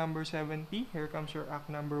after Act Number 70, here comes your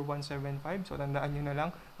Act Number 175. So, tandaan nyo na lang,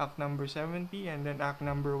 Act Number 70 and then Act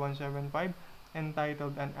Number 175,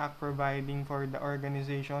 entitled An Act Providing for the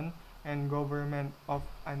Organization and Government of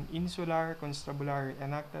an Insular Constabulary,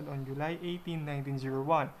 enacted on July 18,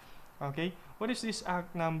 1901. Okay, what is this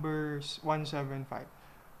Act Number 175?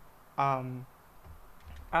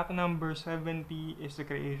 Act Number 70 is the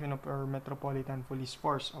creation of our Metropolitan Police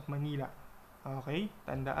Force of Manila. Okay,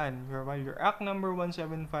 tandaan, while your Act Number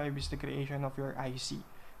 175 is the creation of your IC.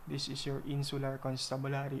 This is your Insular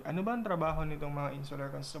Constabulary. Ano ba ang trabaho nitong mga Insular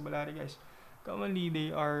Constabulary, guys? Commonly,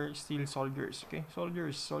 they are still soldiers. Okay,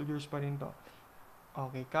 soldiers pa rin to.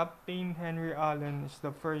 Okay, Captain Henry Allen is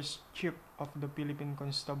the first chief of the Philippine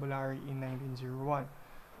Constabulary in 1901.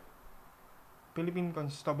 Philippine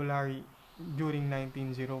Constabulary during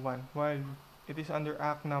 1901, while it is under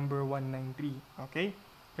Act number 193. Okay?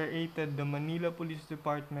 Created the Manila Police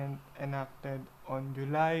Department, enacted on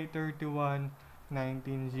July 31,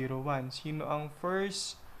 1901. Sino ang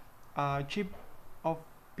first Chief of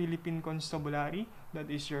Philippine Constabulary? That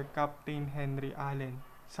is your Captain Henry Allen.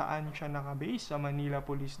 Saan siya nakabase? Sa Manila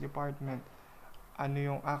Police Department. Ano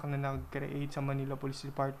yung act na nag-create sa Manila Police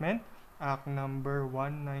Department? Act number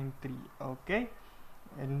 193. Okay?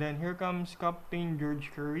 And then here comes Captain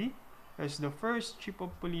George Curry as the first Chief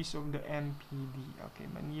of Police of the MPD. Okay,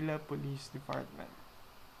 Manila Police Department.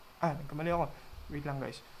 Nagkamali ako. Wait lang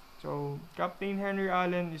guys. So, Captain Henry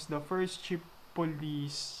Allen is the first Chief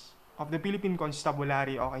Police of the Philippine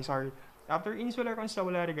Constabulary. Okay, sorry. After Insular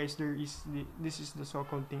Constabulary, guys, this is the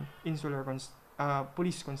so-called thing, Insular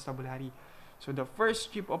Police Constabulary. So, the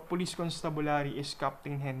first Chief of Police Constabulary is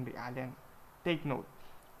Captain Henry Allen. Take note.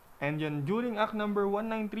 And then, during Act number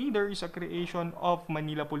 193, there is a creation of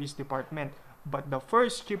Manila Police Department. But the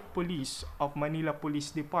first Chief Police of Manila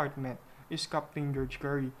Police Department is Captain George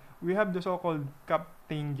Curry. We have the so-called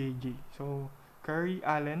Captain JJ. So, Curry,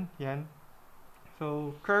 Allen, yan.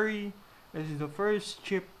 So, Curry is the first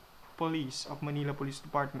Chief Police of Manila Police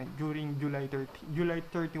Department during July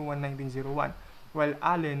 31, 1901. While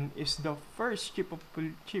Allen is the first Chief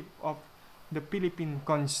of the Philippine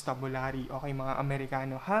Constabulary. Okay, mga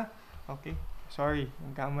Amerikano, ha? Okay, sorry,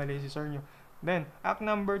 nagkamali si sir nyo. Then, Act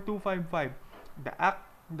number 255, the act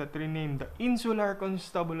that renamed the Insular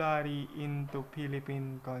Constabulary into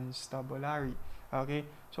Philippine Constabulary. Okay,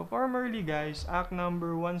 so formerly guys, Act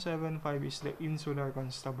number 175 is the Insular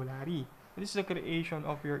Constabulary. This is the creation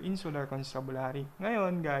of your Insular Constabulary.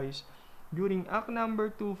 Ngayon guys, during Act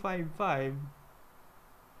number 255,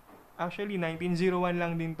 actually 1901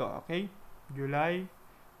 lang din to, okay? July,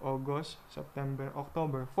 August, September,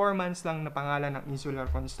 October. 4 months lang na pangalan ng Insular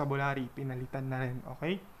Constabulary. Pinalitan na rin,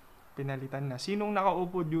 okay? Pinalitan na. Sinong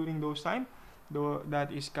nakaupo during those time?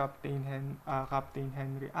 That is Captain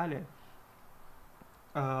Henry Allen.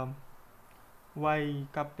 Why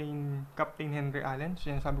Captain Henry Allen?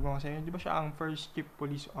 So, sabi ko nga sa inyo, di ba siya ang first Chief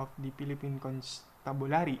Police of the Philippine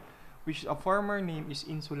Constabulary, which a former name is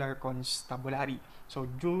Insular Constabulary. So,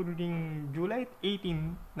 during July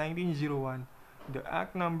 18, 1901, the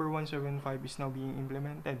Act number 175 is now being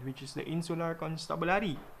implemented, which is the Insular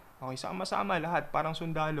Constabulary. Okay, sama-sama lahat, parang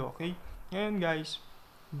sundalo, okay? Ngayon guys,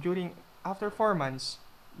 after 4 months,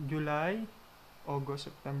 July, August,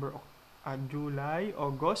 September,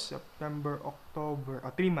 October,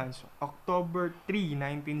 3 months, October 3,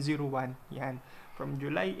 1901, yan. From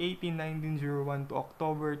July 18, 1901 to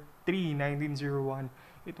October 3, 1901,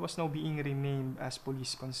 it was now being renamed as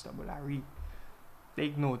Police Constabulary.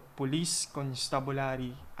 Take note, Police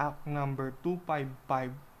Constabulary, Act number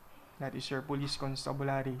 255, that is your Police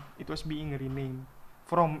Constabulary. It was being renamed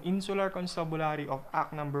from Insular Constabulary of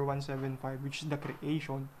Act number 175, which is the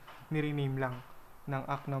creation, ni-rename lang ng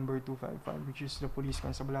Act number 255, which is the Police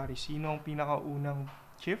Constabulary. Sino ang pinakaunang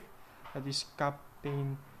chief? That is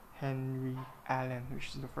Captain Henry Allen,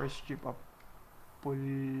 which is the first Chief of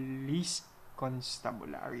Police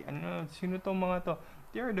Constabulary. Sino tong mga to?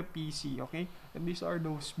 They are the PC, okay? And these are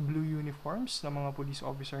those blue uniforms na mga police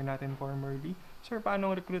officer natin formerly. Sir,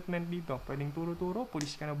 paano ang recruitment dito? Pwedeng turo-turo,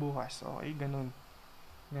 police ka na bukas. Okay, ganun.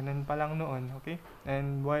 Ganun pa lang noon, okay?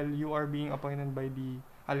 And while you are being appointed by the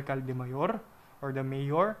Alcalde Mayor or the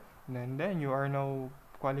Mayor, then you are now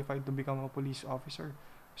qualified to become a police officer.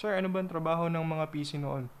 Sir, ano ba ang trabaho ng mga PC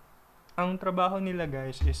noon? Ang trabaho nila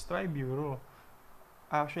guys is Tri-Bureau.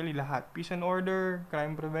 Actually lahat. Peace and order,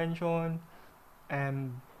 crime prevention,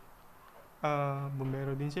 and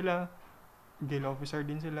bumbero din sila, jail officer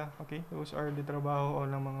din sila. Okay? Those are the trabaho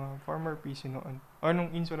ng mga former PC noon. O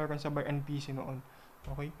nung Insular Constabulary and PC noon.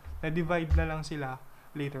 Okay? Na-divide na lang sila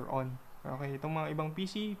later on. Okay? Itong mga ibang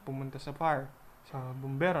PC, pumunta sa FAR. Sa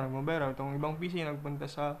bumbero, nagbumbero. Itong ibang PC,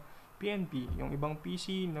 nagpunta sa PNP. Yung ibang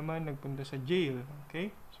PC naman nagpunta sa jail.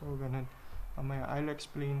 Okay? So, ganun. I'll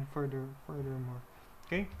explain furthermore.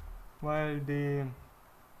 Okay? While the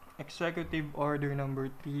Executive Order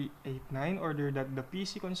number 389 order that the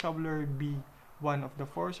PC Constabulary be one of the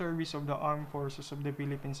 4 service of the Armed Forces of the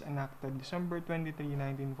Philippines enacted December 23,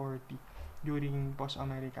 1940 during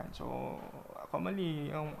post-American. So,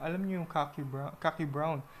 mali. Alam niyo yung khaki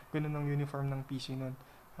brown. Ganun ang uniform ng PC nun.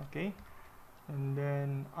 Okay? And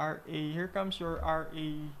then, here comes your RA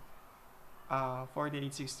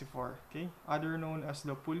 4864, okay? Other known as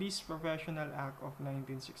the Police Professional Act of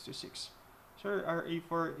 1966. Sir, RA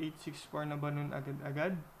 4864 na ba nun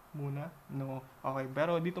agad-agad? Muna? No. Okay,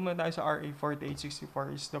 pero dito muna tayo sa RA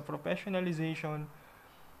 4864 is the professionalization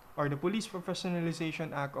or the Police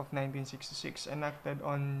Professionalization Act of 1966, enacted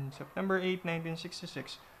on September 8,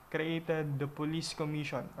 1966, created the Police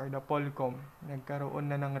Commission or the POLCOM.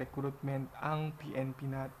 Nagkaroon na ng recruitment ang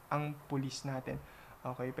PNP ang police natin.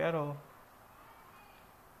 Okay, pero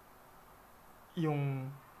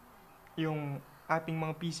yung ating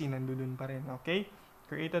mga PC nandoon pa rin. Okay?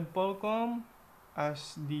 Created POLCOM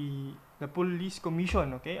as the Police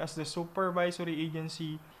Commission, okay, as the supervisory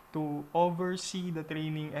agency to oversee the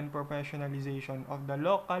training and professionalization of the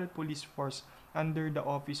local police force under the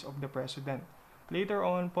office of the President. Later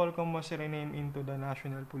on, POLCOM was renamed into the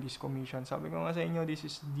National Police Commission. Sabi ko nga sa inyo, this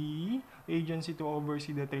is the agency to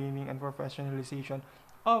oversee the training and professionalization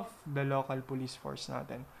of the local police force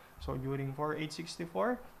natin. So, during 4864,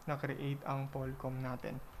 na-create ang POLCOM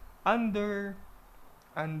natin under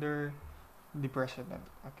the President.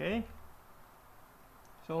 Okay?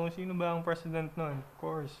 So, sino ba ang President nun? Of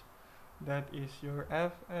course, that is your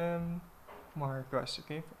FM Marcos.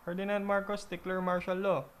 Okay? Ferdinand Marcos, declare martial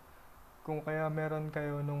law. Kung kaya meron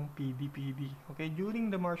kayo nung PDPD. Okay?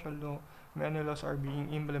 During the martial law, many laws are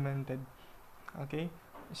being implemented. Okay?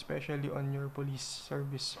 Especially on your police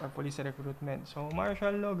service or police recruitment. So,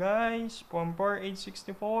 martial law, guys, from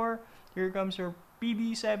 4864, here comes your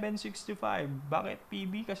PD 765. Bakit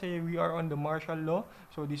PD? Kasi we are on the martial law.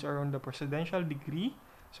 So, these are on the presidential decree.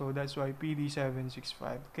 So, that's why PD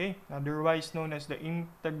 765. Okay? Otherwise known as the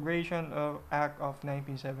Integration Act of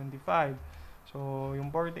 1975. So,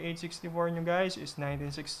 yung 4864 nyo, guys, is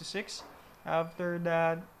 1966. After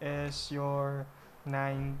that is your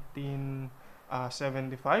 1975,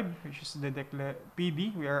 which is the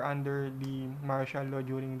PD. We are under the martial law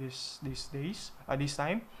during this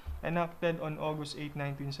time. Enacted on August 8,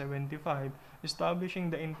 1975,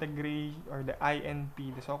 establishing the the INP,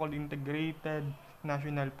 the so-called Integrated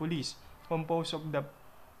National Police, composed of the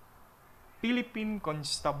Philippine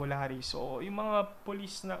Constabulary. So, yung mga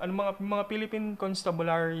police na, mga Philippine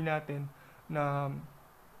Constabulary natin na,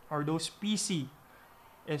 or those PC,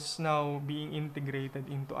 is now being integrated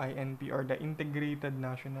into INP or the Integrated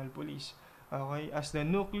National Police. Okay, as the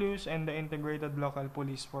nucleus and the integrated local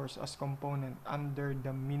police force as component under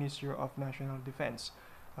the Ministry of National Defense.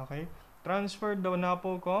 Okay, transferred the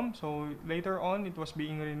NAPOLCOM. So later on, it was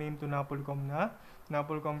being renamed to NAPOLCOM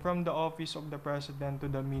from the office of the President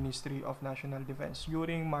to the Ministry of National Defense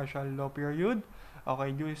during martial law period.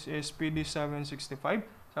 Okay, this is PD 765.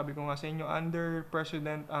 Sabi ko nga sa inyo, under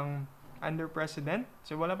President.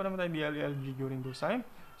 So wala pa naman tayo DLLG during those time.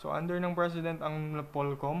 So, under ng President ang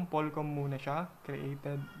POLCOM muna siya,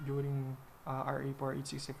 created during RA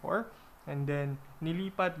 4864. And then,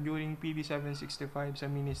 nilipat during PD 765 sa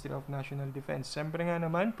Ministry of National Defense. Siyempre nga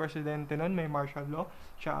naman, Presidente nun, may martial law,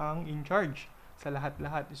 siya ang in charge sa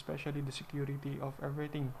lahat-lahat, especially the security of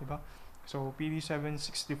everything, diba? So, PD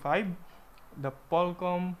 765, the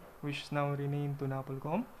POLCOM, which is now renamed to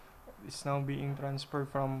NAPOLCOM, is now being transferred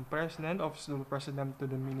from Office of the President to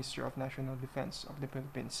the Ministry of National Defense of the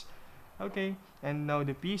Philippines. Okay, and now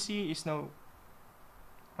the PC is now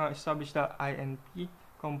established the INP,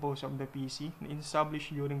 composed of the PC. Established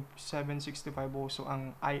during 765 also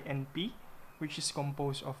ang INP, which is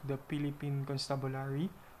composed of the Philippine Constabulary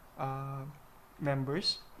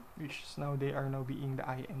members, which is now they are now being the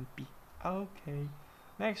INP. Okay.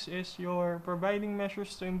 Next is your providing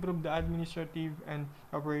measures to improve the administrative and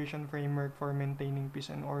operation framework for maintaining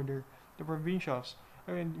peace and order to provincials.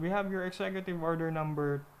 We have your executive order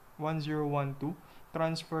number 1012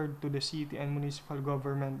 transferred to the city and municipal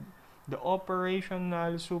government. The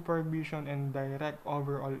operational supervision and direct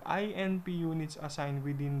overall INP units assigned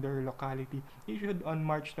within their locality issued on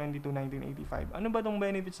March 22, 1985. Ano ba tong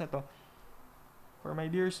benefits na to? For my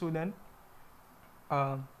dear student,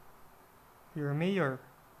 your mayor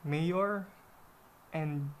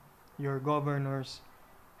and your governors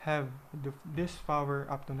have this power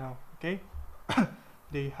up to now. Okay?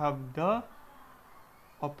 They have the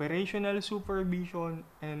operational supervision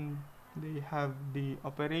and they have the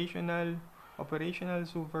operational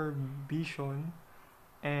supervision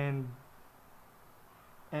and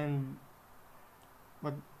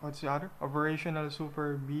what's the other? Operational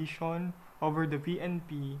supervision over the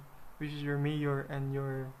PNP, which is your mayor and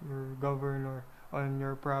your governor on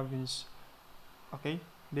your province. Okay?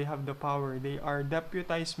 They have the power. They are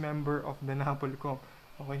deputized member of the NAPOLCOM.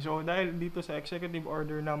 Okay, so dahil dito sa executive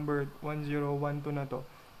order number 1012 na to,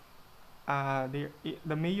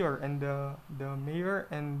 the mayor and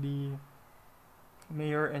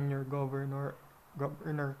your governor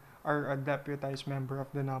are a deputized member of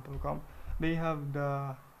the NAPOLCOM. They have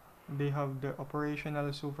the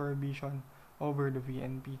operational supervision over the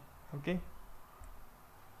VNP. Okay?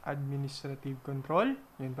 administrative control,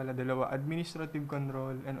 yun pala dalawa, administrative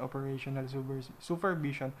control and operational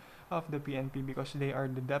supervision of the PNP because they are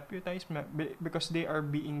the because they are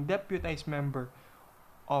being deputized member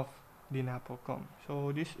of the NAPOLCOM. So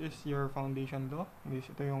this is your foundation law.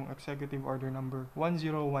 Ito yung executive order number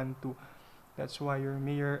 1012. That's why your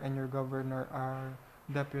mayor and your governor are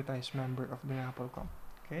deputized member of the NAPOLCOM.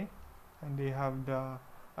 Okay? And they have the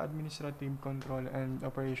administrative control and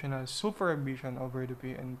operational supervision over the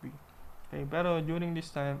PNP. Okay, pero during this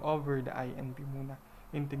time, over the INP muna,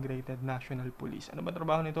 Integrated National Police. Ano ba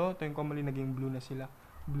trabaho nito? Ito yung commonly naging blue na sila.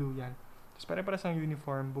 Blue yan. Tapos pare-pares ang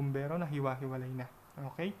uniform, bumbero na hiwa-hiwalay na.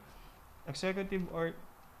 Okay? Executive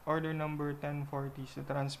Order number 1040 is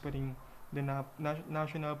transferring the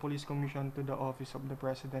National Police Commission to the Office of the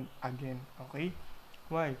President again. Okay?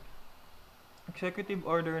 Why? Executive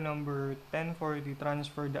Order number 1040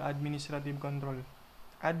 transferred the administrative control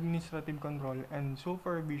and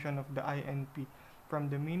supervision of the INP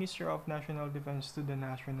from the Minister of National Defense to the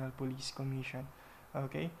National Police Commission.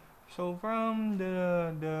 Okay? So from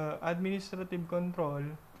the administrative control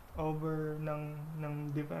over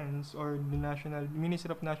ng defense or the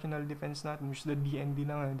Ministry of National Defense natin, which is the DND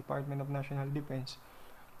na ngayon, Department of National Defense,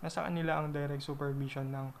 nasa kanila ang direct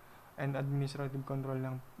supervision and administrative control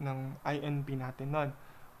ng INP natin nun.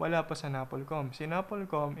 Wala pa sa NAPOLCOM. Si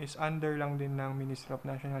NAPOLCOM is under lang din ng Ministry of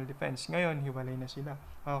National Defense. Ngayon, hiwalay na sila.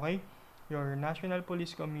 Okay? Your National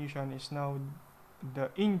Police Commission is now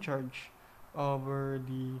in charge over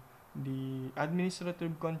the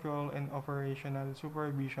administrative control and operational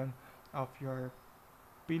supervision of your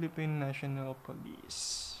Philippine National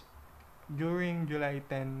Police during July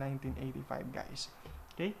 10, 1985, guys.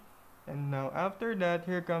 Okay? And now, after that,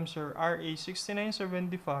 here comes your RA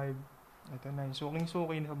 6975. Ito na yung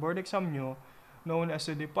suking-suki na board exam nyo, known as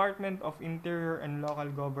the Department of Interior and Local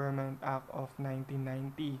Government Act of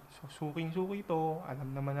 1990. So, suking-suki to,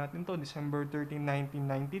 alam naman natin to, December 13,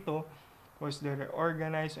 1992, was the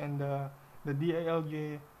reorganized and the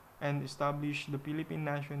DILG and established the Philippine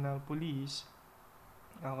National Police,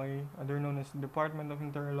 okay, other known as the Department of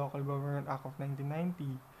Interior and Local Government Act of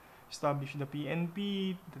 1990, established the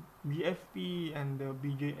PNP, the BFP, and the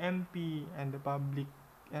BJMP, and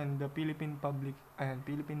the Philippine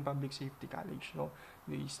Public Safety College. So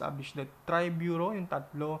they established the Tri-Bureau, yung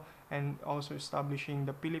tatlo, and also establishing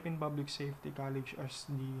the Philippine Public Safety College as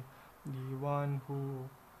the one who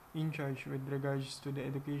in charge with regards to the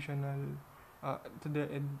educational to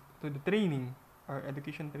the training or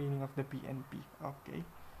education training of the PNP. Okay,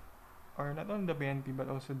 or not only the PNP but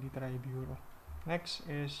also the Tri-Bureau. Next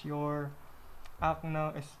is your act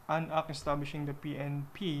now is an act establishing the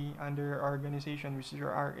PNP under organization, which is your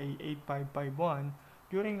RA 8551.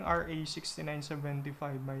 During RA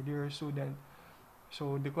 6975, my dear student,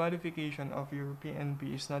 so the qualification of your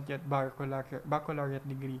PNP is not yet baccalaureate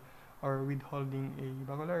degree or withholding a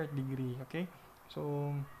baccalaureate degree. Okay, so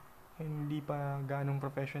hindi pa ganong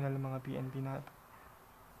professional mga PNP na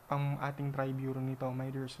ang ating Tri-Bureau nito,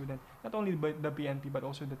 my dear student. Not only the PNP but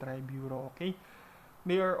also the Tri-Bureau, okay?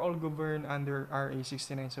 They are all governed under RA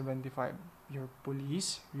 6975. Your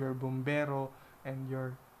police, your bombero, and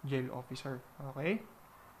your jail officer, okay?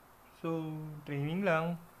 So, training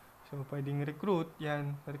lang. So, pwedeng recruit,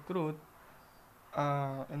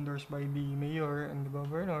 endorsed by the mayor and the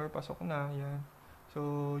governor, pasok na, yan.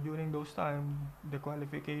 So, during those time, the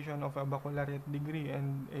qualification of a baccalaureate degree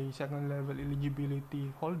and a second level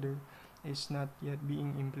eligibility holder is not yet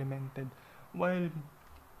being implemented. While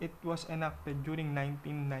it was enacted during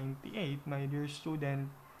 1998, my dear student,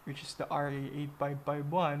 which is the RA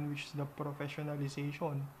 8551, which is the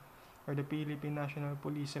professionalization or the Philippine National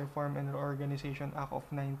Police Reform and Reorganization Act of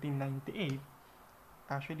 1998.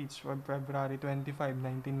 Actually, it's February 25,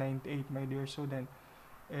 1998, my dear student.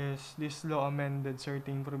 Is this law amended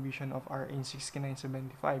certain provision of RA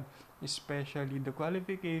 6975, especially the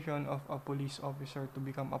qualification of a police officer to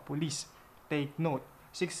become a police. Take note,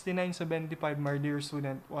 6975, my dear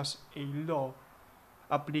student, was a law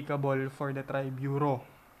applicable for the Tri-Bureau.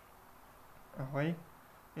 Okay?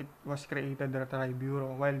 It was created the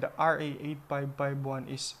Tri-Bureau, while the RA 8551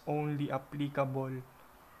 is only applicable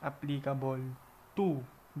to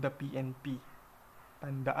the PNP.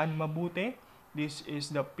 Tandaan mabuti, this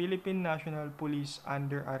is the Philippine National Police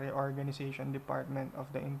under a reorganization Department of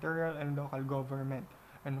the Interior and Local Government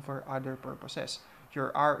and for other purposes.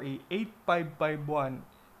 Your RA 8551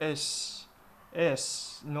 is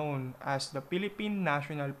known as the Philippine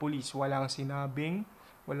National Police. Walang sinabi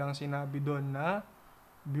doon na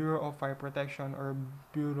Bureau of Fire Protection or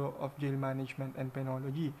Bureau of Jail Management and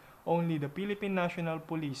Penology. Only the Philippine National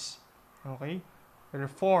Police, okay,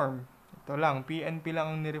 reform Ito lang, PNP lang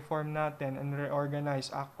ang nireform natin and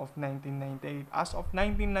Reorganized Act of 1998. As of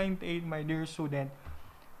 1998, my dear student,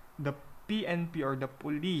 the PNP or the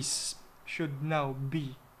police should now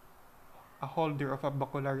be a holder of a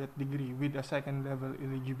baccalaureate degree with a second level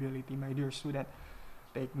eligibility, my dear student.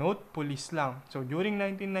 Take note, police lang. So during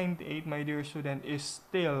 1998, my dear student, is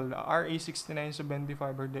still the RA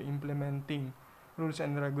 6975 or the implementing rules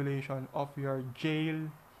and regulation of your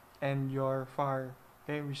jail and your FAR,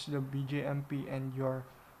 okay, which is the BJMP and your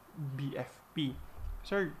BFP.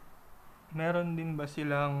 Sir, meron din ba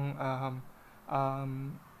silang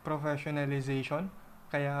professionalization?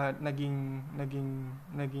 Kaya naging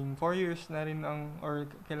 4 years na rin ang,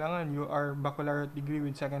 or kailangan you are baccalaureate degree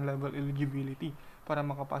with second level eligibility para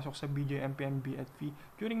makapasok sa BJMP and BFP.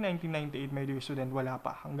 During 1998, my dear student, wala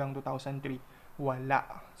pa. Hanggang 2003, wala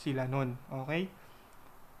sila nun. Okay?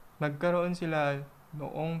 Nagkaroon sila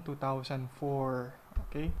noong 2004.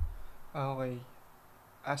 Okay? Okay.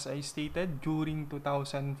 As I stated, during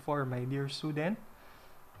 2004, my dear student,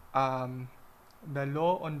 the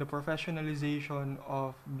law on the professionalization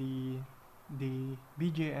of the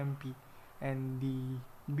BJMP and the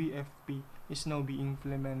BFP is now being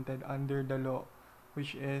implemented under the law,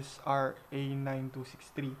 which is RA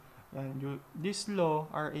 9263. And this law,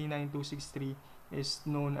 RA 9263, is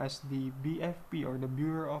known as the BFP or the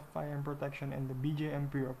Bureau of Fire and Protection, and the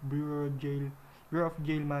BJMP of Bureau of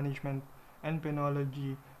Jail Management and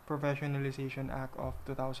Penology Professionalization Act of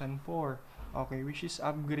 2004. Okay, which is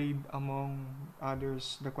upgrade among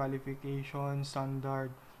others the qualification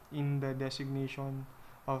standard in the designation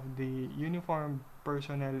of the uniformed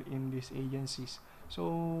personnel in these agencies.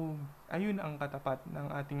 So, ayun ang katapat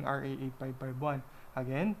ng ating RA 8551.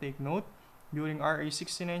 Again, take note, during RA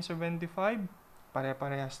 6975,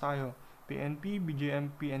 pare-parehas tayo. PNP,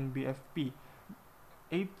 BJMP, and BFP.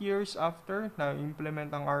 8 years after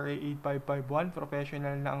na-implement ang RA 8551,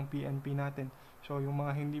 professional na ang PNP natin. So, yung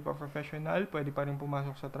mga hindi pa professional, pwede pa rin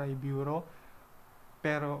pumasok sa Tri-Bureau.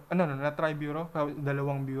 Pero, na Tri-Bureau,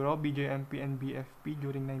 dalawang bureau, BJMP and BFP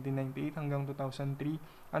during 1998 hanggang 2003.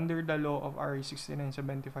 Under the law of RA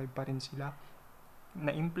 6975 pa rin sila.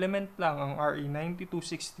 Na-implement lang ang RA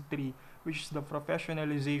 9263, which is the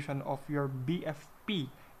professionalization of your BFP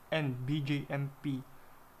and BJMP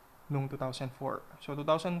noong 2004. So,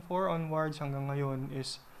 2004 onwards hanggang ngayon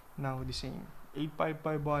is now the same.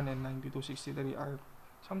 8551 and 9263 are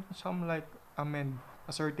some like amend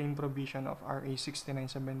a certain provision of RA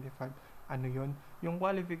 6975. Ano yun? Yung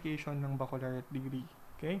qualification ng baccalaureate degree.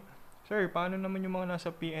 Okay? Sir, paano naman yung mga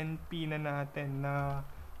nasa PNP na natin, na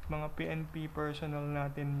mga PNP personnel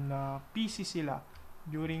natin na PC sila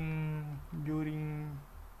during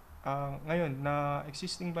ngayon na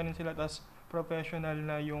existing pa rin sila, tas professional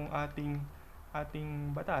na yung ating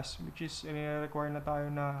batas, which is require na tayo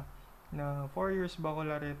na 4 years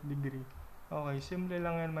baccalaureate degree. Okay, simple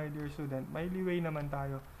lang yan, my dear student. May leeway naman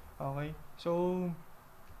tayo. Okay, so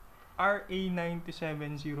RA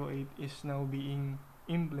 9708 is now being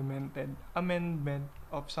implemented. Amendment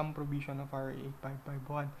of some provision of RA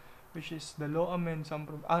 8551, which is the law amend some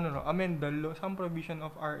amend the law some provision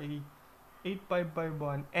of RA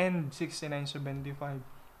 8551 and 6975,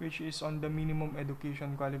 which is on the minimum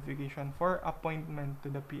education qualification for appointment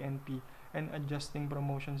to the PNP and adjusting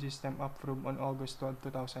promotion system approved on August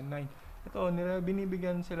 12, 2009. Ito,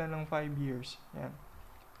 binibigyan sila ng 5 years. Yan.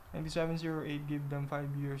 9708 give them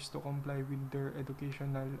 5 years to comply with their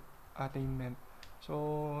educational attainment.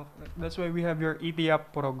 So, that's why we have your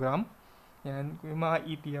ETIAP program. Yan, yung mga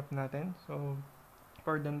ETIAP natin. So,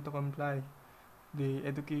 for them to comply, the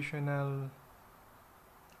educational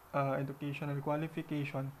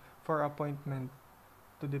qualification for appointment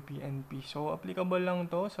to the PNP. So, applicable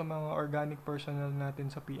lang to sa mga organic personnel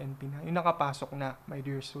natin sa PNP na yung nakapasok na, my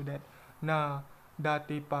dear student, na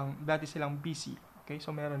dati silang PC. Okay?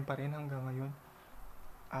 So, meron pa rin hanggang ngayon.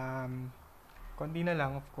 Konti na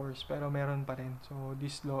lang, of course, pero meron pa rin. So,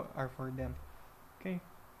 this law are for them. Okay?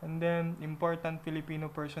 And then, important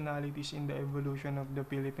Filipino personalities in the evolution of the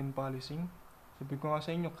Philippine policing. Sabi ko nga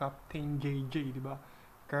sa inyo, Captain JJ, di ba?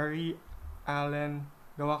 Curry, Allen,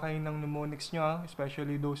 gawa kayo ng mnemonics nyo,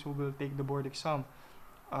 especially those who will take the board exam.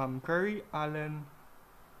 Curry, Allen,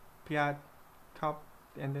 Piat, Cap,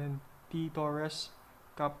 and then T. Torres,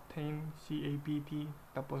 Captain, CAPT,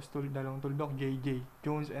 tapos dalawang tuldok, JJ,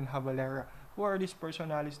 Jones, and Havalera. Who are these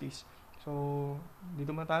personalities? So,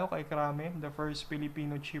 dito man tayo kay Krame, the first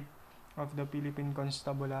Filipino chief of the Philippine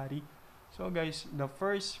Constabulary. So guys, the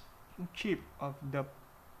first chief of the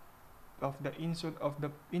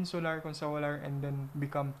Insular Constabulary and then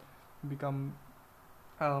become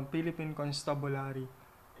Philippine Constabulary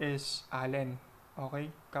is Allen.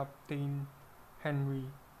 Okay, Captain Henry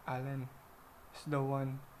Allen is the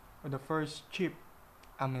one, or the first chief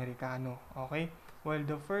Americano. Okay, while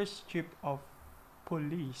the first chief of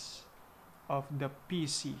police of the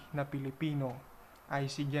PC na Pilipino ay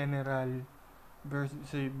si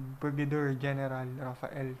Brigadier General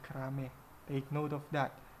Rafael Crame. Take note of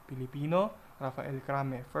that. Filipino, Rafael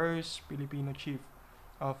Crame, first Filipino chief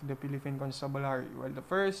of the Philippine Constabulary. While the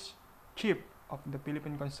first chief of the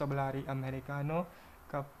Philippine Constabulary Americano,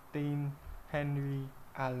 Captain Henry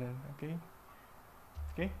Allen. Okay?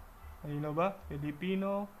 Okay? Ayun ba?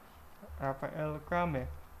 Filipino, Rafael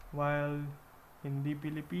Crame. While hindi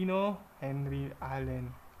Pilipino, Henry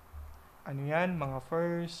Allen. Ano yan? Mga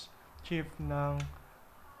first chief ng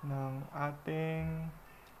ating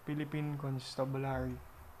Philippine Constabulary.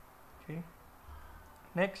 Okay?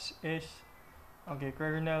 Next is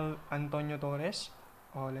Colonel Antonio Torres.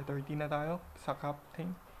 Letter T na tayo sa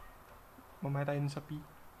captain. Mamaya tayo sa P.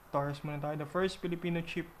 Torres muna tayo. The first Filipino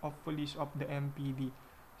Chief of Police of the MPD.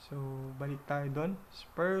 So, balik tayo doon.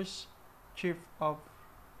 First Chief of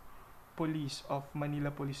Police of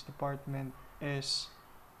Manila Police Department is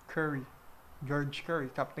George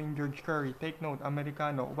Curry, Captain George Curry. Take note,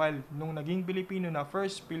 Americano. While nung naging Pilipino na,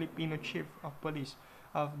 first Filipino Chief of Police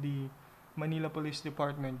of the Manila Police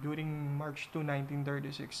Department during March 2,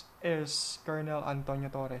 1936 is Colonel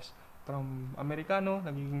Antonio Torres. From Americano,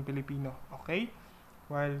 nagiging Pilipino. Okay?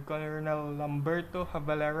 While Colonel Lamberto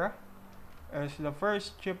Havalera is the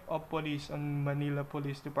first Chief of Police on Manila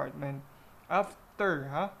Police Department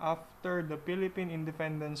after the Philippine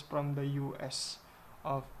independence from the US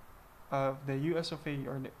of the US of A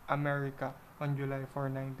or the America on July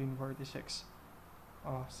 4, 1946.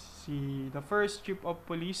 The first Chief of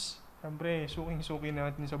Police, siyempre, suking-suki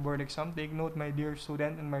natin sa board exam. Take note, my dear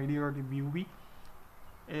student and my dear reviewee,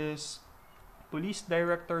 is Police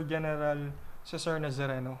Director General Cesar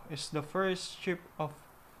Nazareno, is the first Chief of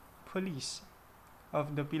Police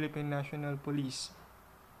of the Philippine National Police.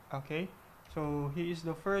 Okay? So, he is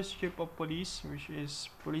the first Chief of Police, which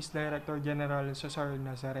is Police Director General Cesar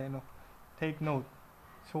Nazareno. Take note.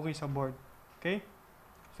 Suki sa board. Okay?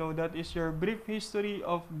 So, that is your brief history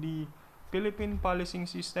of the Philippine Policing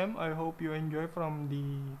System. I hope you enjoy from the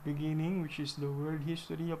beginning, which is the world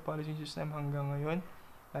history of policing system hanggang ngayon.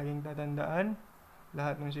 Laging tatandaan,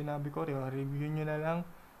 lahat ng sinabi ko, review nyo na lang.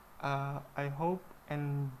 I hope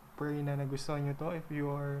and pray na nagustuhan nyo to. If you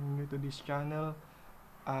are new to this channel,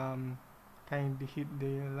 kindly hit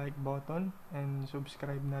the like button and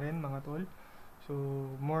subscribe na rin mga tol. So,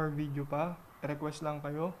 more video pa. Request lang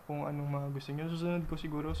kayo kung anong mga gusto nyo. Susunod ko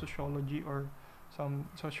siguro sociology or some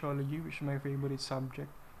sociology, which is my favorite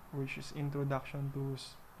subject, which is introduction to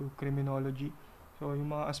criminology. So,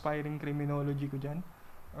 yung mga aspiring criminology ko dyan,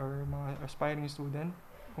 or mga aspiring student,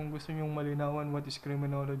 kung gusto nyong malinawan what is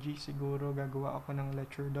criminology, siguro gagawa ako ng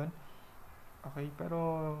lecture doon. Okay,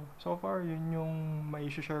 pero so far, yun yung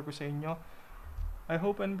may share ko sa inyo. I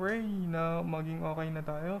hope and pray na maging okay na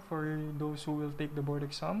tayo for those who will take the board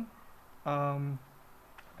exam. I'll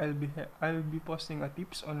be posting a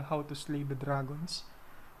tips on how to slay the dragons,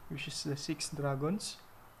 which is the 6 dragons.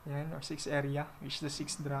 Yan, or 6 area, which is the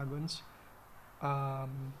 6 dragons.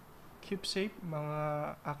 Keep safe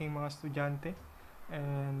mga aking mga estudyante,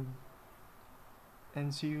 and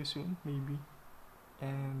see you soon maybe.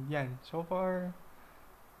 And yan, so far,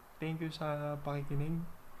 thank you sa pakikinig.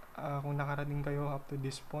 Kung nakarating kayo up to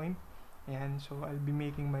this point, yan, so I'll be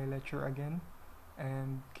making my lecture again,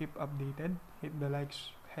 and keep updated. Hit the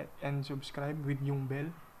likes and subscribe with yung bell.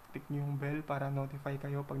 Click nyo yung bell para notify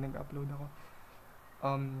kayo pag nag-upload ako.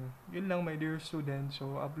 Yun lang my dear students.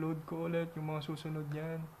 So upload ko ulit yung mga susunod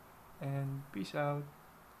yan. And peace out.